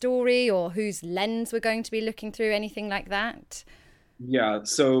telling this story, or whose lens we're going to be looking through, anything like that? Yeah,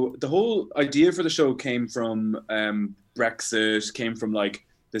 so the whole idea for the show came from Brexit, came from like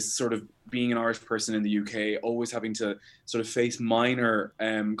this sort of being an Irish person in the UK, always having to sort of face minor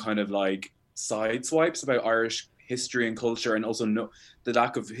kind of like side swipes about Irish history and culture, and also the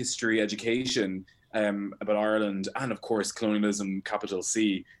lack of history education about Ireland, and of course colonialism, capital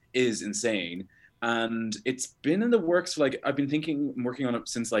C, is insane. And it's been in the works for like, I've been working on it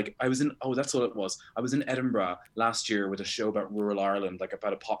since like I was in, that's what it was. I was in Edinburgh last year with a show about rural Ireland, like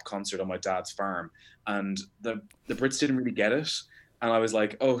about a pop concert on my dad's farm. And the Brits didn't really get it. And I was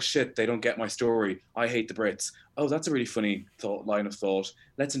like, oh shit, they don't get my story. I hate the Brits. Oh, that's a really funny line of thought.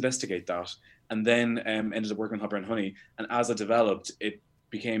 Let's investigate that. And then ended up working on Hot Brown Honey. And as it developed, it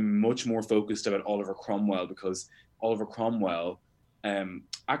became much more focused about Oliver Cromwell, because Oliver Cromwell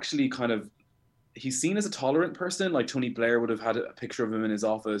actually kind of, he's seen as a tolerant person. Like Tony Blair would have had a picture of him in his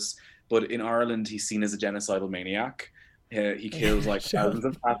office, but in Ireland he's seen as a genocidal maniac. He killed like thousands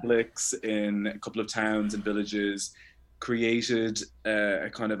of Catholics in a couple of towns and villages, created a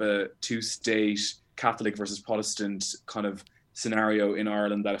kind of a two-state Catholic versus Protestant kind of scenario in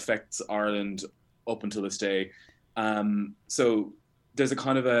Ireland that affects Ireland up until this day. So there's a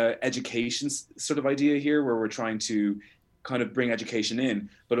kind of a education sort of idea here where we're trying to kind of bring education in,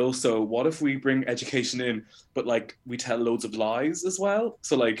 but also what if we bring education in, but like we tell loads of lies as well?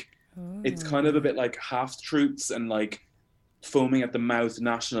 So like, it's kind of a bit like half truths and like foaming at the mouth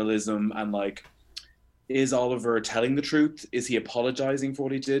nationalism, and like, is Oliver telling the truth? Is he apologizing for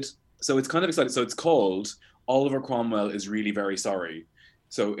what he did? So it's kind of exciting. So it's called Oliver Cromwell is Really Very Sorry.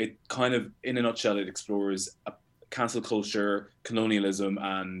 So it kind of, in a nutshell, it explores cancel culture, colonialism,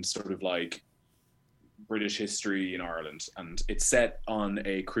 and sort of like British history in Ireland. And it's set on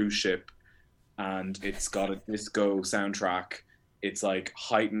a cruise ship, and it's got a disco soundtrack. It's like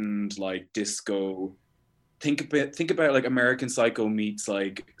heightened like disco. Think about like American Psycho meets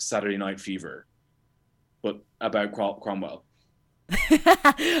like Saturday Night Fever, but about Cromwell.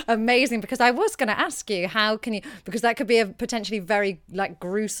 Amazing, because I was going to ask you, how can you, because that could be a potentially very like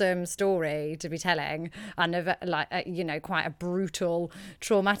gruesome story to be telling, and quite a brutal,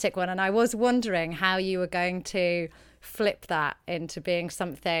 traumatic one, and I was wondering how you were going to flip that into being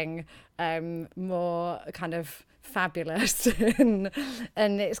something more kind of fabulous and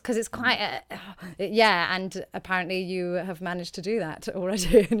it's because it's quite and apparently you have managed to do that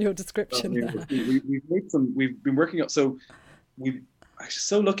already in your description. We've been working up, so I'm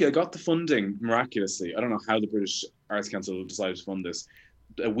so lucky. I got the funding miraculously. I don't know how the British Arts Council decided to fund this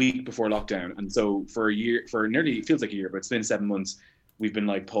a week before lockdown. And so for nearly, it feels like a year, but it's been 7 months, we've been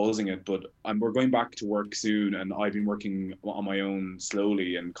like pausing it. But we're going back to work soon, and I've been working on my own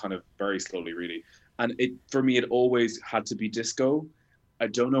slowly, and kind of very slowly, really. And for me, it always had to be disco. I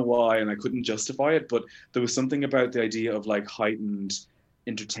don't know why, and I couldn't justify it, but there was something about the idea of like heightened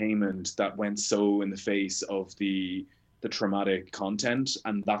entertainment that went so in the face of the traumatic content,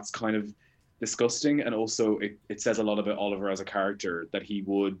 and that's kind of disgusting. And also it says a lot about Oliver as a character, that he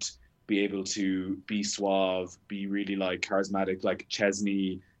would be able to be suave, be really like charismatic, like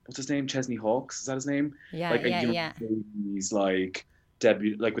Chesney, what's his name, Chesney Hawkes, is that his name? He's like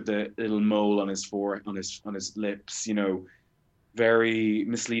debut, like with the little mole on his on his lips, you know, very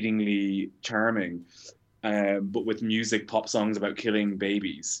misleadingly charming, but with music, pop songs about killing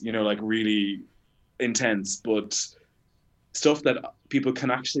babies, you know, like really intense, but stuff that people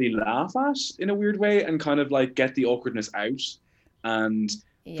can actually laugh at in a weird way, and kind of like get the awkwardness out. And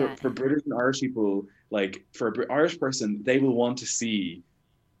Yeah. For British and Irish people, like for an Irish person, they will want to see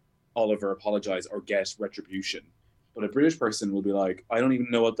Oliver apologize or get retribution. But a British person will be like, I don't even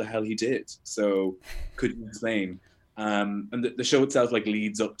know what the hell he did. So could you explain? And the show itself like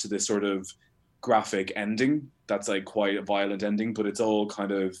leads up to this sort of graphic ending that's like quite a violent ending, but it's all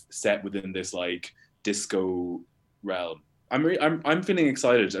kind of set within this like disco realm. I'm feeling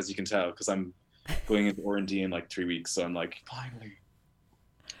excited, as you can tell, because I'm going into R&D in like 3 weeks. So I'm like, finally.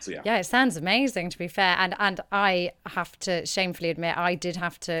 So yeah, it sounds amazing, to be fair, and I have to shamefully admit I did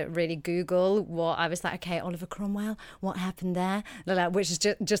have to really Google what I was like. Okay, Oliver Cromwell, what happened there? Which is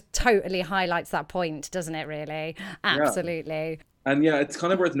just totally highlights that point, doesn't it? Really, absolutely. Yeah. And yeah, it's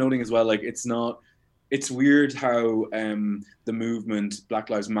kind of worth noting as well. Like, it's weird how the movement, Black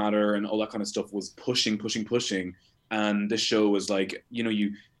Lives Matter, and all that kind of stuff was pushing, and this show was like, you know,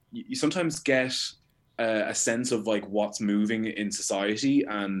 you sometimes get a sense of like what's moving in society,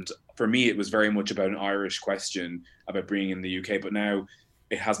 and for me it was very much about an Irish question about being in the UK, but now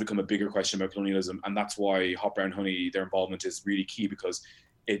it has become a bigger question about colonialism, and that's why Hot Brown Honey, their involvement is really key, because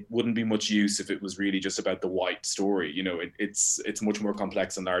it wouldn't be much use if it was really just about the white story. You know, it's much more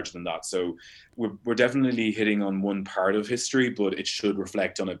complex and larger than that. So we're definitely hitting on one part of history, but it should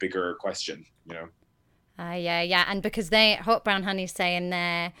reflect on a bigger question, you know. Yeah, and because Hot Brown Honey say in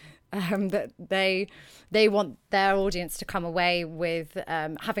there that they want their audience to come away with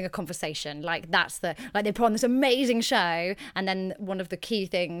having a conversation. Like they put on this amazing show, and then one of the key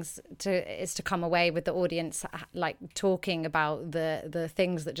things is to come away with the audience like talking about the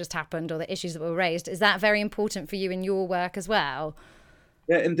things that just happened or the issues that were raised. Is that very important for you in your work as well?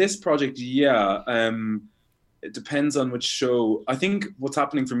 Yeah, in this project, yeah. It depends on which show. I think what's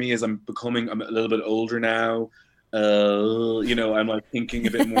happening for me is I'm a little bit older now. You know, I'm like thinking a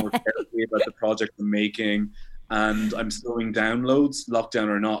bit more carefully about the project I'm making, and I'm slowing down loads, lockdown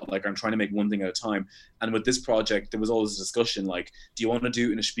or not. Like, I'm trying to make one thing at a time. And with this project, there was always a discussion like, do you want to do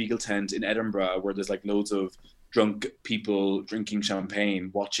it in a Spiegel tent in Edinburgh where there's like loads of drunk people drinking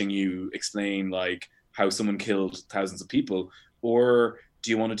champagne, watching you explain like how someone killed thousands of people? Or do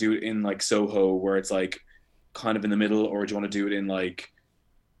you want to do it in like Soho where it's like kind of in the middle? Or do you want to do it in like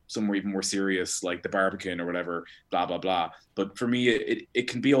somewhere even more serious, like the Barbican or whatever, blah, blah, blah. But for me, it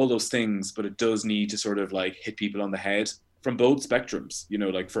can be all those things, but it does need to sort of like hit people on the head from both spectrums, you know,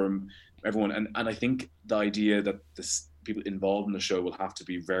 like from everyone. And I think the idea that this people involved in the show will have to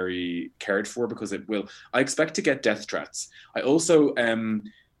be very cared for, because I expect to get death threats. I also,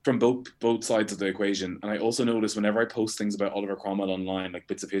 from both sides of the equation. And I also notice whenever I post things about Oliver Cromwell online, like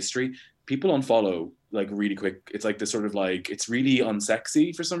bits of history, people unfollow like really quick. It's like this sort of like, it's really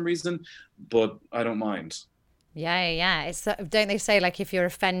unsexy for some reason, but I don't mind. Yeah. It's, don't they say like if you're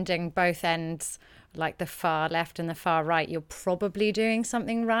offending both ends, like the far left and the far right, you're probably doing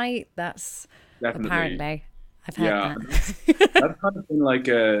something right? That's definitely. Apparently. I've heard that. That's kind of been like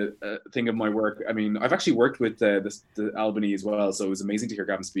a thing of my work. I mean, I've actually worked with the Albany as well, so it was amazing to hear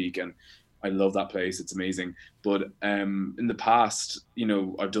Gavin speak, and I love that place. It's amazing. But in the past, you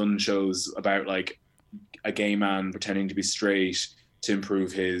know, I've done shows about like a gay man pretending to be straight to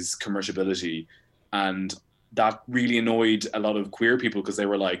improve his commerciability, and that really annoyed a lot of queer people, because they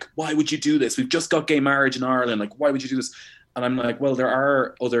were like, why would you do this? We've just got gay marriage in Ireland. Like, why would you do this? And I'm like, well, there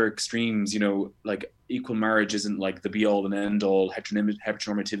are other extremes, you know, like equal marriage isn't like the be all and end all.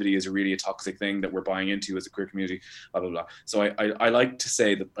 Heteronormativity is really a toxic thing that we're buying into as a queer community, blah, blah, blah. So I like to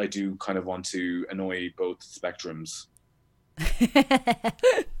say that I do kind of want to annoy both spectrums.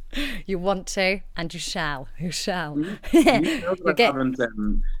 You want to, and you shall. You shall. You know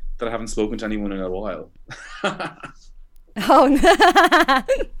that I haven't spoken to anyone in a while. Oh,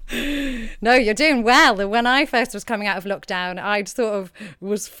 no, you're doing well. When I first was coming out of lockdown, I sort of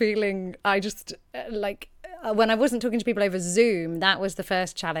was feeling, I just like, when I wasn't talking to people over Zoom, that was the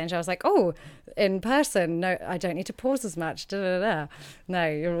first challenge. I was like, oh, in person, no, I don't need to pause as much. No,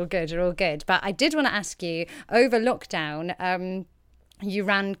 you're all good. But I did want to ask you, over lockdown, you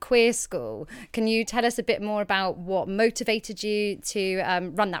ran Queer School. Can you tell us a bit more about what motivated you to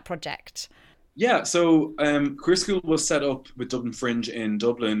run that project? Yeah, so Queer School was set up with Dublin Fringe in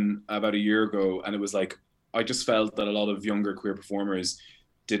Dublin about a year ago, and it was like, I just felt that a lot of younger queer performers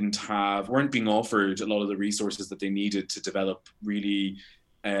weren't being offered a lot of the resources that they needed to develop really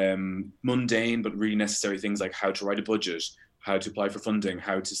mundane but really necessary things, like how to write a budget, how to apply for funding,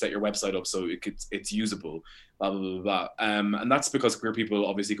 how to set your website up so it's usable, blah, blah, blah, blah. And that's because queer people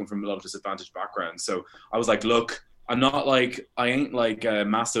obviously come from a lot of disadvantaged backgrounds. So I was like, look, I ain't like a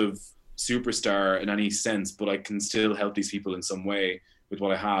massive superstar in any sense, but I can still help these people in some way with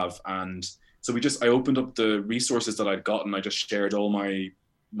what I have. And so I opened up the resources that I'd gotten. I just shared all my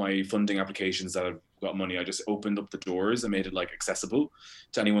my funding applications that I've got money, I just opened up the doors and made it like accessible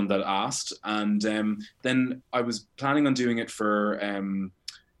to anyone that asked. And then I was planning on doing it for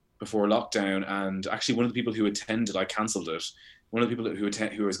before lockdown, and actually one of the people who attended, I cancelled it. One of the people who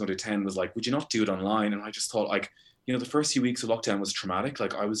was going to attend was like, would you not do it online? And I just thought, like, you know, the first few weeks of lockdown was traumatic.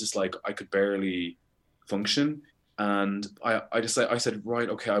 Like, I was just like, I could barely function. And I said, right,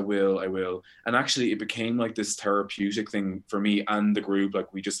 okay, I will. And actually it became like this therapeutic thing for me and the group.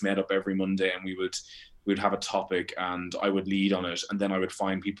 Like, we just met up every Monday and we'd have a topic and I would lead on it. And then I would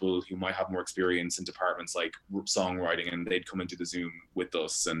find people who might have more experience in departments like songwriting, and they'd come into the Zoom with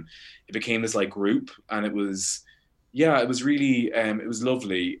us. And it became this like group, and it was really, it was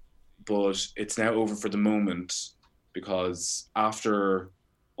lovely, but it's now over for the moment, because after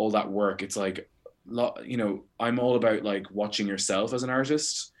all that work, it's like, you know, I'm all about like watching yourself as an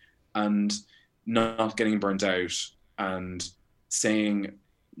artist and not getting burnt out and saying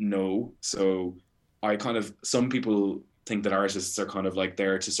no. So some people think that artists are kind of like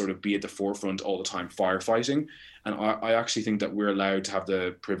there to sort of be at the forefront all the time, firefighting. And I actually think that we're allowed to have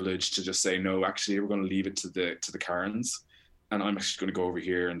the privilege to just say, no, actually, we're going to leave it to the Karens. And I'm actually going to go over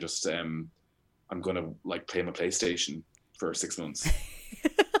here and just, I'm going to like play my PlayStation for 6 months.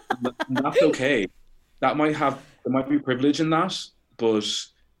 And that's okay. There might be privilege in that, but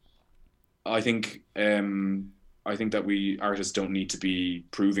I think that we artists don't need to be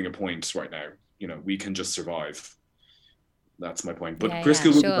proving a point right now. You know, we can just survive. That's my point. But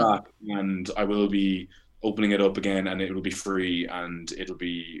Briscoe will be back, and I will be opening it up again, and it will be free, and it'll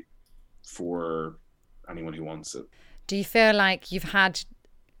be for anyone who wants it. Do you feel like you've had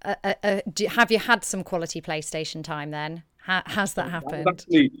have you had some quality PlayStation time then? Has that happened?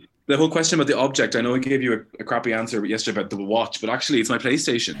 Actually, the whole question about the object, I know I gave you a crappy answer yesterday about the watch, but actually it's my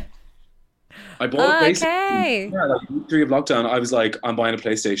PlayStation. I bought a PlayStation. Okay. Yeah, like week 3 of lockdown, I was like, I'm buying a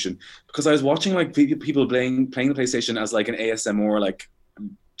PlayStation, because I was watching like people playing the PlayStation as like an ASMR like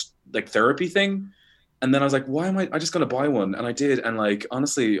therapy thing, and then I was like, why am I just gonna buy one? And I did, and like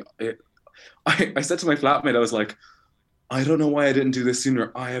honestly, I said to my flatmate, I was like, I don't know why I didn't do this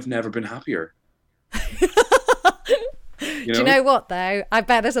sooner. I have never been happier. Do you know what though? I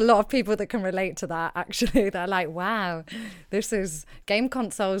bet there's a lot of people that can relate to that actually. They're like, wow, this is game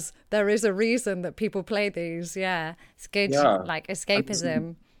consoles. There is a reason that people play these. Yeah. It's good, like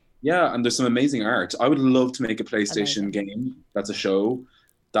escapism. And there's some amazing art. I would love to make a PlayStation game that's a show.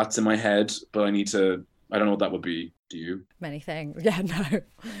 That's in my head, but I don't know what that would be. Do you? Many things. Yeah, no.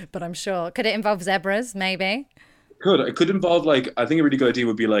 But I'm sure. Could it involve zebras, maybe? It could involve, like, I think a really good idea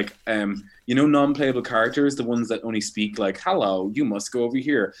would be like, you know, non-playable characters, the ones that only speak like, hello, you must go over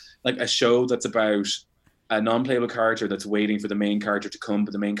here. Like a show that's about a non-playable character that's waiting for the main character to come,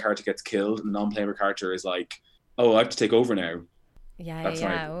 but the main character gets killed, and the non-playable character is like, oh, I have to take over now.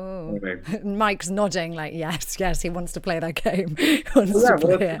 Anyway. Mike's nodding like, yes, he wants to play that game. He wants to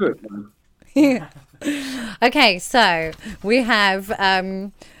play it. Good, man. Yeah. Okay, so we have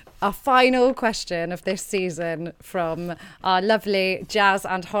our final question of this season from our lovely Jazz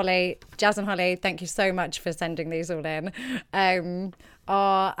and Holly. Jazz and Holly, thank you so much for sending these all in. And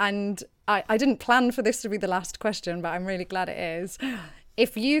I didn't plan for this to be the last question, but I'm really glad it is.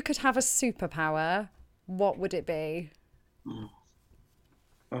 If you could have a superpower, what would it be?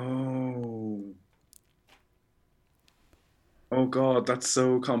 Oh God, that's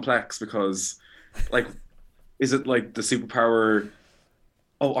so complex, because like, is it like the superpower?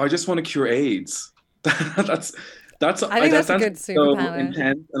 Oh, I just want to cure AIDS. that's I think that's a good superpower. So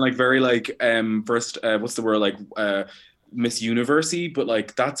intense and like very like first what's the word, like Miss Universe-y, but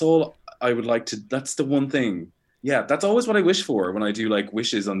like that's all I would like to. That's the one thing. Yeah, that's always what I wish for when I do like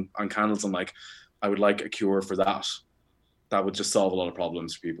wishes on candles. I'm like, I would like a cure for that. That would just solve a lot of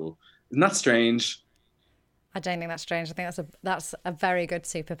problems for people. Isn't that strange? I don't think that's strange. I think that's a very good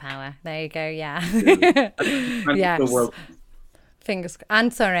superpower. There you go. Yeah. Yes. Fingers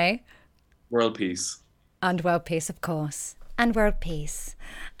and sorry. World peace. And world peace, of course. And world peace.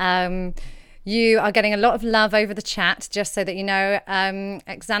 You are getting a lot of love over the chat, just so that you know.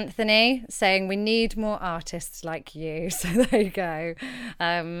 Xanthony saying we need more artists like you. So there you go.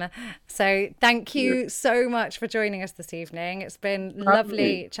 So thank you so much for joining us this evening. It's been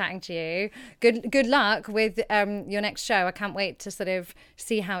lovely chatting to you. Good luck with your next show. I can't wait to sort of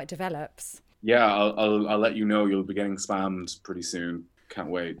see how it develops. Yeah, I'll let you know. You'll be getting spammed pretty soon. Can't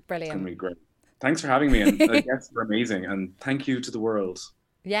wait. Brilliant. It's gonna be great. Thanks for having me, and the guests are amazing. And thank you to the world.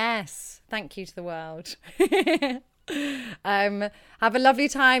 Yes, thank you to the world. Have a lovely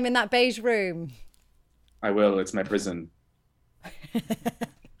time in that beige room. I will. It's my prison.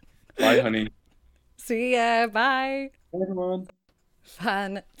 Bye, honey. See ya. Bye. Bye, everyone.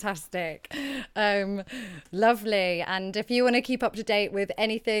 Fantastic. Lovely. And if you want to keep up to date with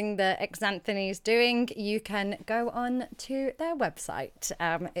anything that Xanthony is doing, you can go on to their website.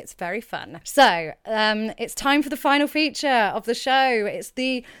 It's very fun. So it's time for the final feature of the show. It's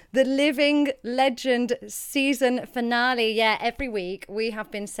the Living Legend season finale. Yeah, every week we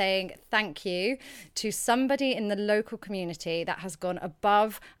have been saying thank you to somebody in the local community that has gone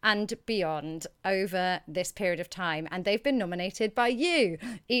above and beyond over this period of time. And they've been nominated by you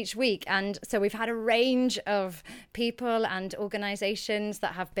each week. And so we've had a range of people and organisations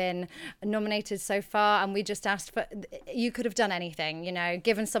that have been nominated so far. And we just asked for, you could have done anything, you know,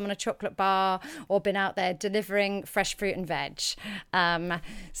 given someone a chocolate bar or been out there delivering fresh fruit and veg.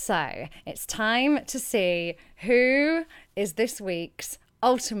 So it's time to see who is this week's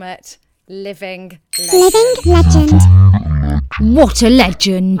ultimate living legend. Living legend. What a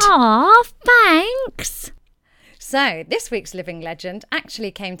legend. Aw, thanks. So this week's living legend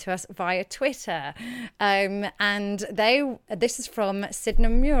actually came to us via Twitter, and this is from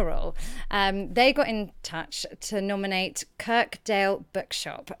Sydenham Mural. They got in touch to nominate Kirkdale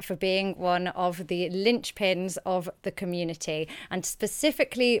Bookshop for being one of the linchpins of the community, and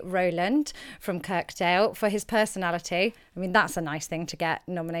specifically Roland from Kirkdale for his personality. I mean, that's a nice thing to get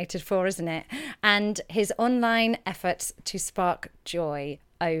nominated for, isn't it? And his online efforts to spark joy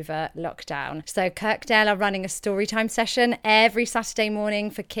over lockdown. So Kirkdale are running a storytime session every Saturday morning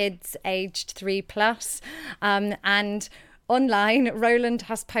for kids aged 3+. And online, Roland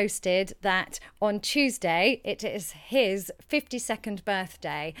has posted that on Tuesday, it is his 52nd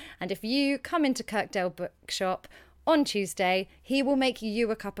birthday. And if you come into Kirkdale Bookshop on Tuesday, he will make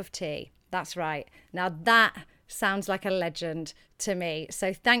you a cup of tea. That's right. Now that sounds like a legend to me.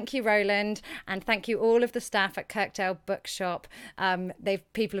 So thank you, Roland, and thank you all of the staff at Kirkdale Bookshop.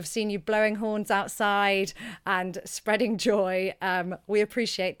 People have seen you blowing horns outside and spreading joy. We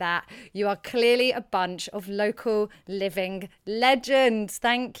appreciate that. You are clearly a bunch of local living legends.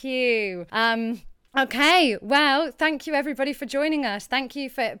 Thank you. Okay, well, thank you everybody for joining us. Thank you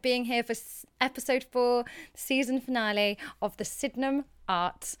for being here for episode 4, season finale of the Sydenham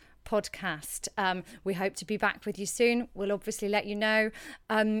Arts podcast. We hope to be back with you soon. We'll obviously let you know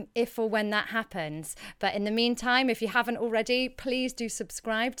if or when that happens. But in the meantime, if you haven't already, please do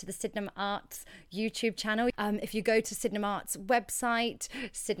subscribe to the Sydenham Arts YouTube channel. If you go to Sydenham Arts website,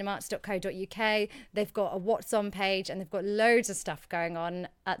 sydenhamarts.co.uk, they've got a What's On page and they've got loads of stuff going on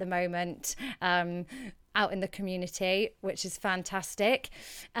at the moment out in the community, which is fantastic.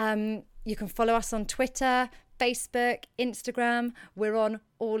 You can follow us on Twitter, Facebook, Instagram. We're on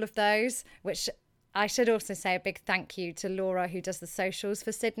all of those, which I should also say a big thank you to Laura, who does the socials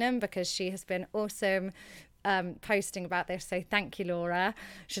for Sydenham, because she has been awesome posting about this. So thank you, Laura.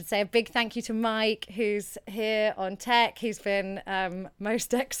 Should say a big thank you to Mike, who's here on tech. He's been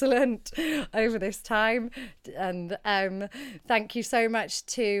most excellent over this time. And thank you so much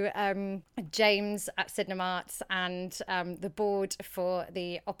to James at Sydenham Arts and the board for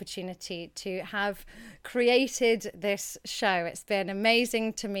the opportunity to have created this show. It's been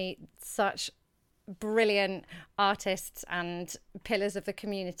amazing to meet such brilliant artists and pillars of the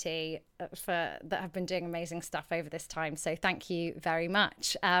community that have been doing amazing stuff over this time. So thank you very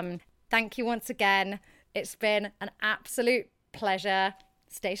much. Thank you once again. It's been an absolute pleasure.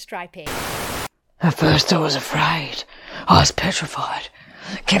 Stay stripy. At first I was afraid. I was petrified.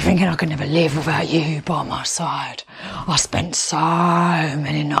 Kept thinking I could never live without you by my side. I spent so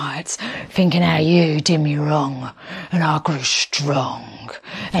many nights thinking how you did me wrong, and I grew strong,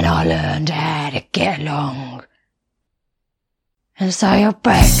 and I learned how to get along. And so you're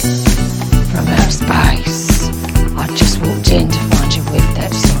back from outer space.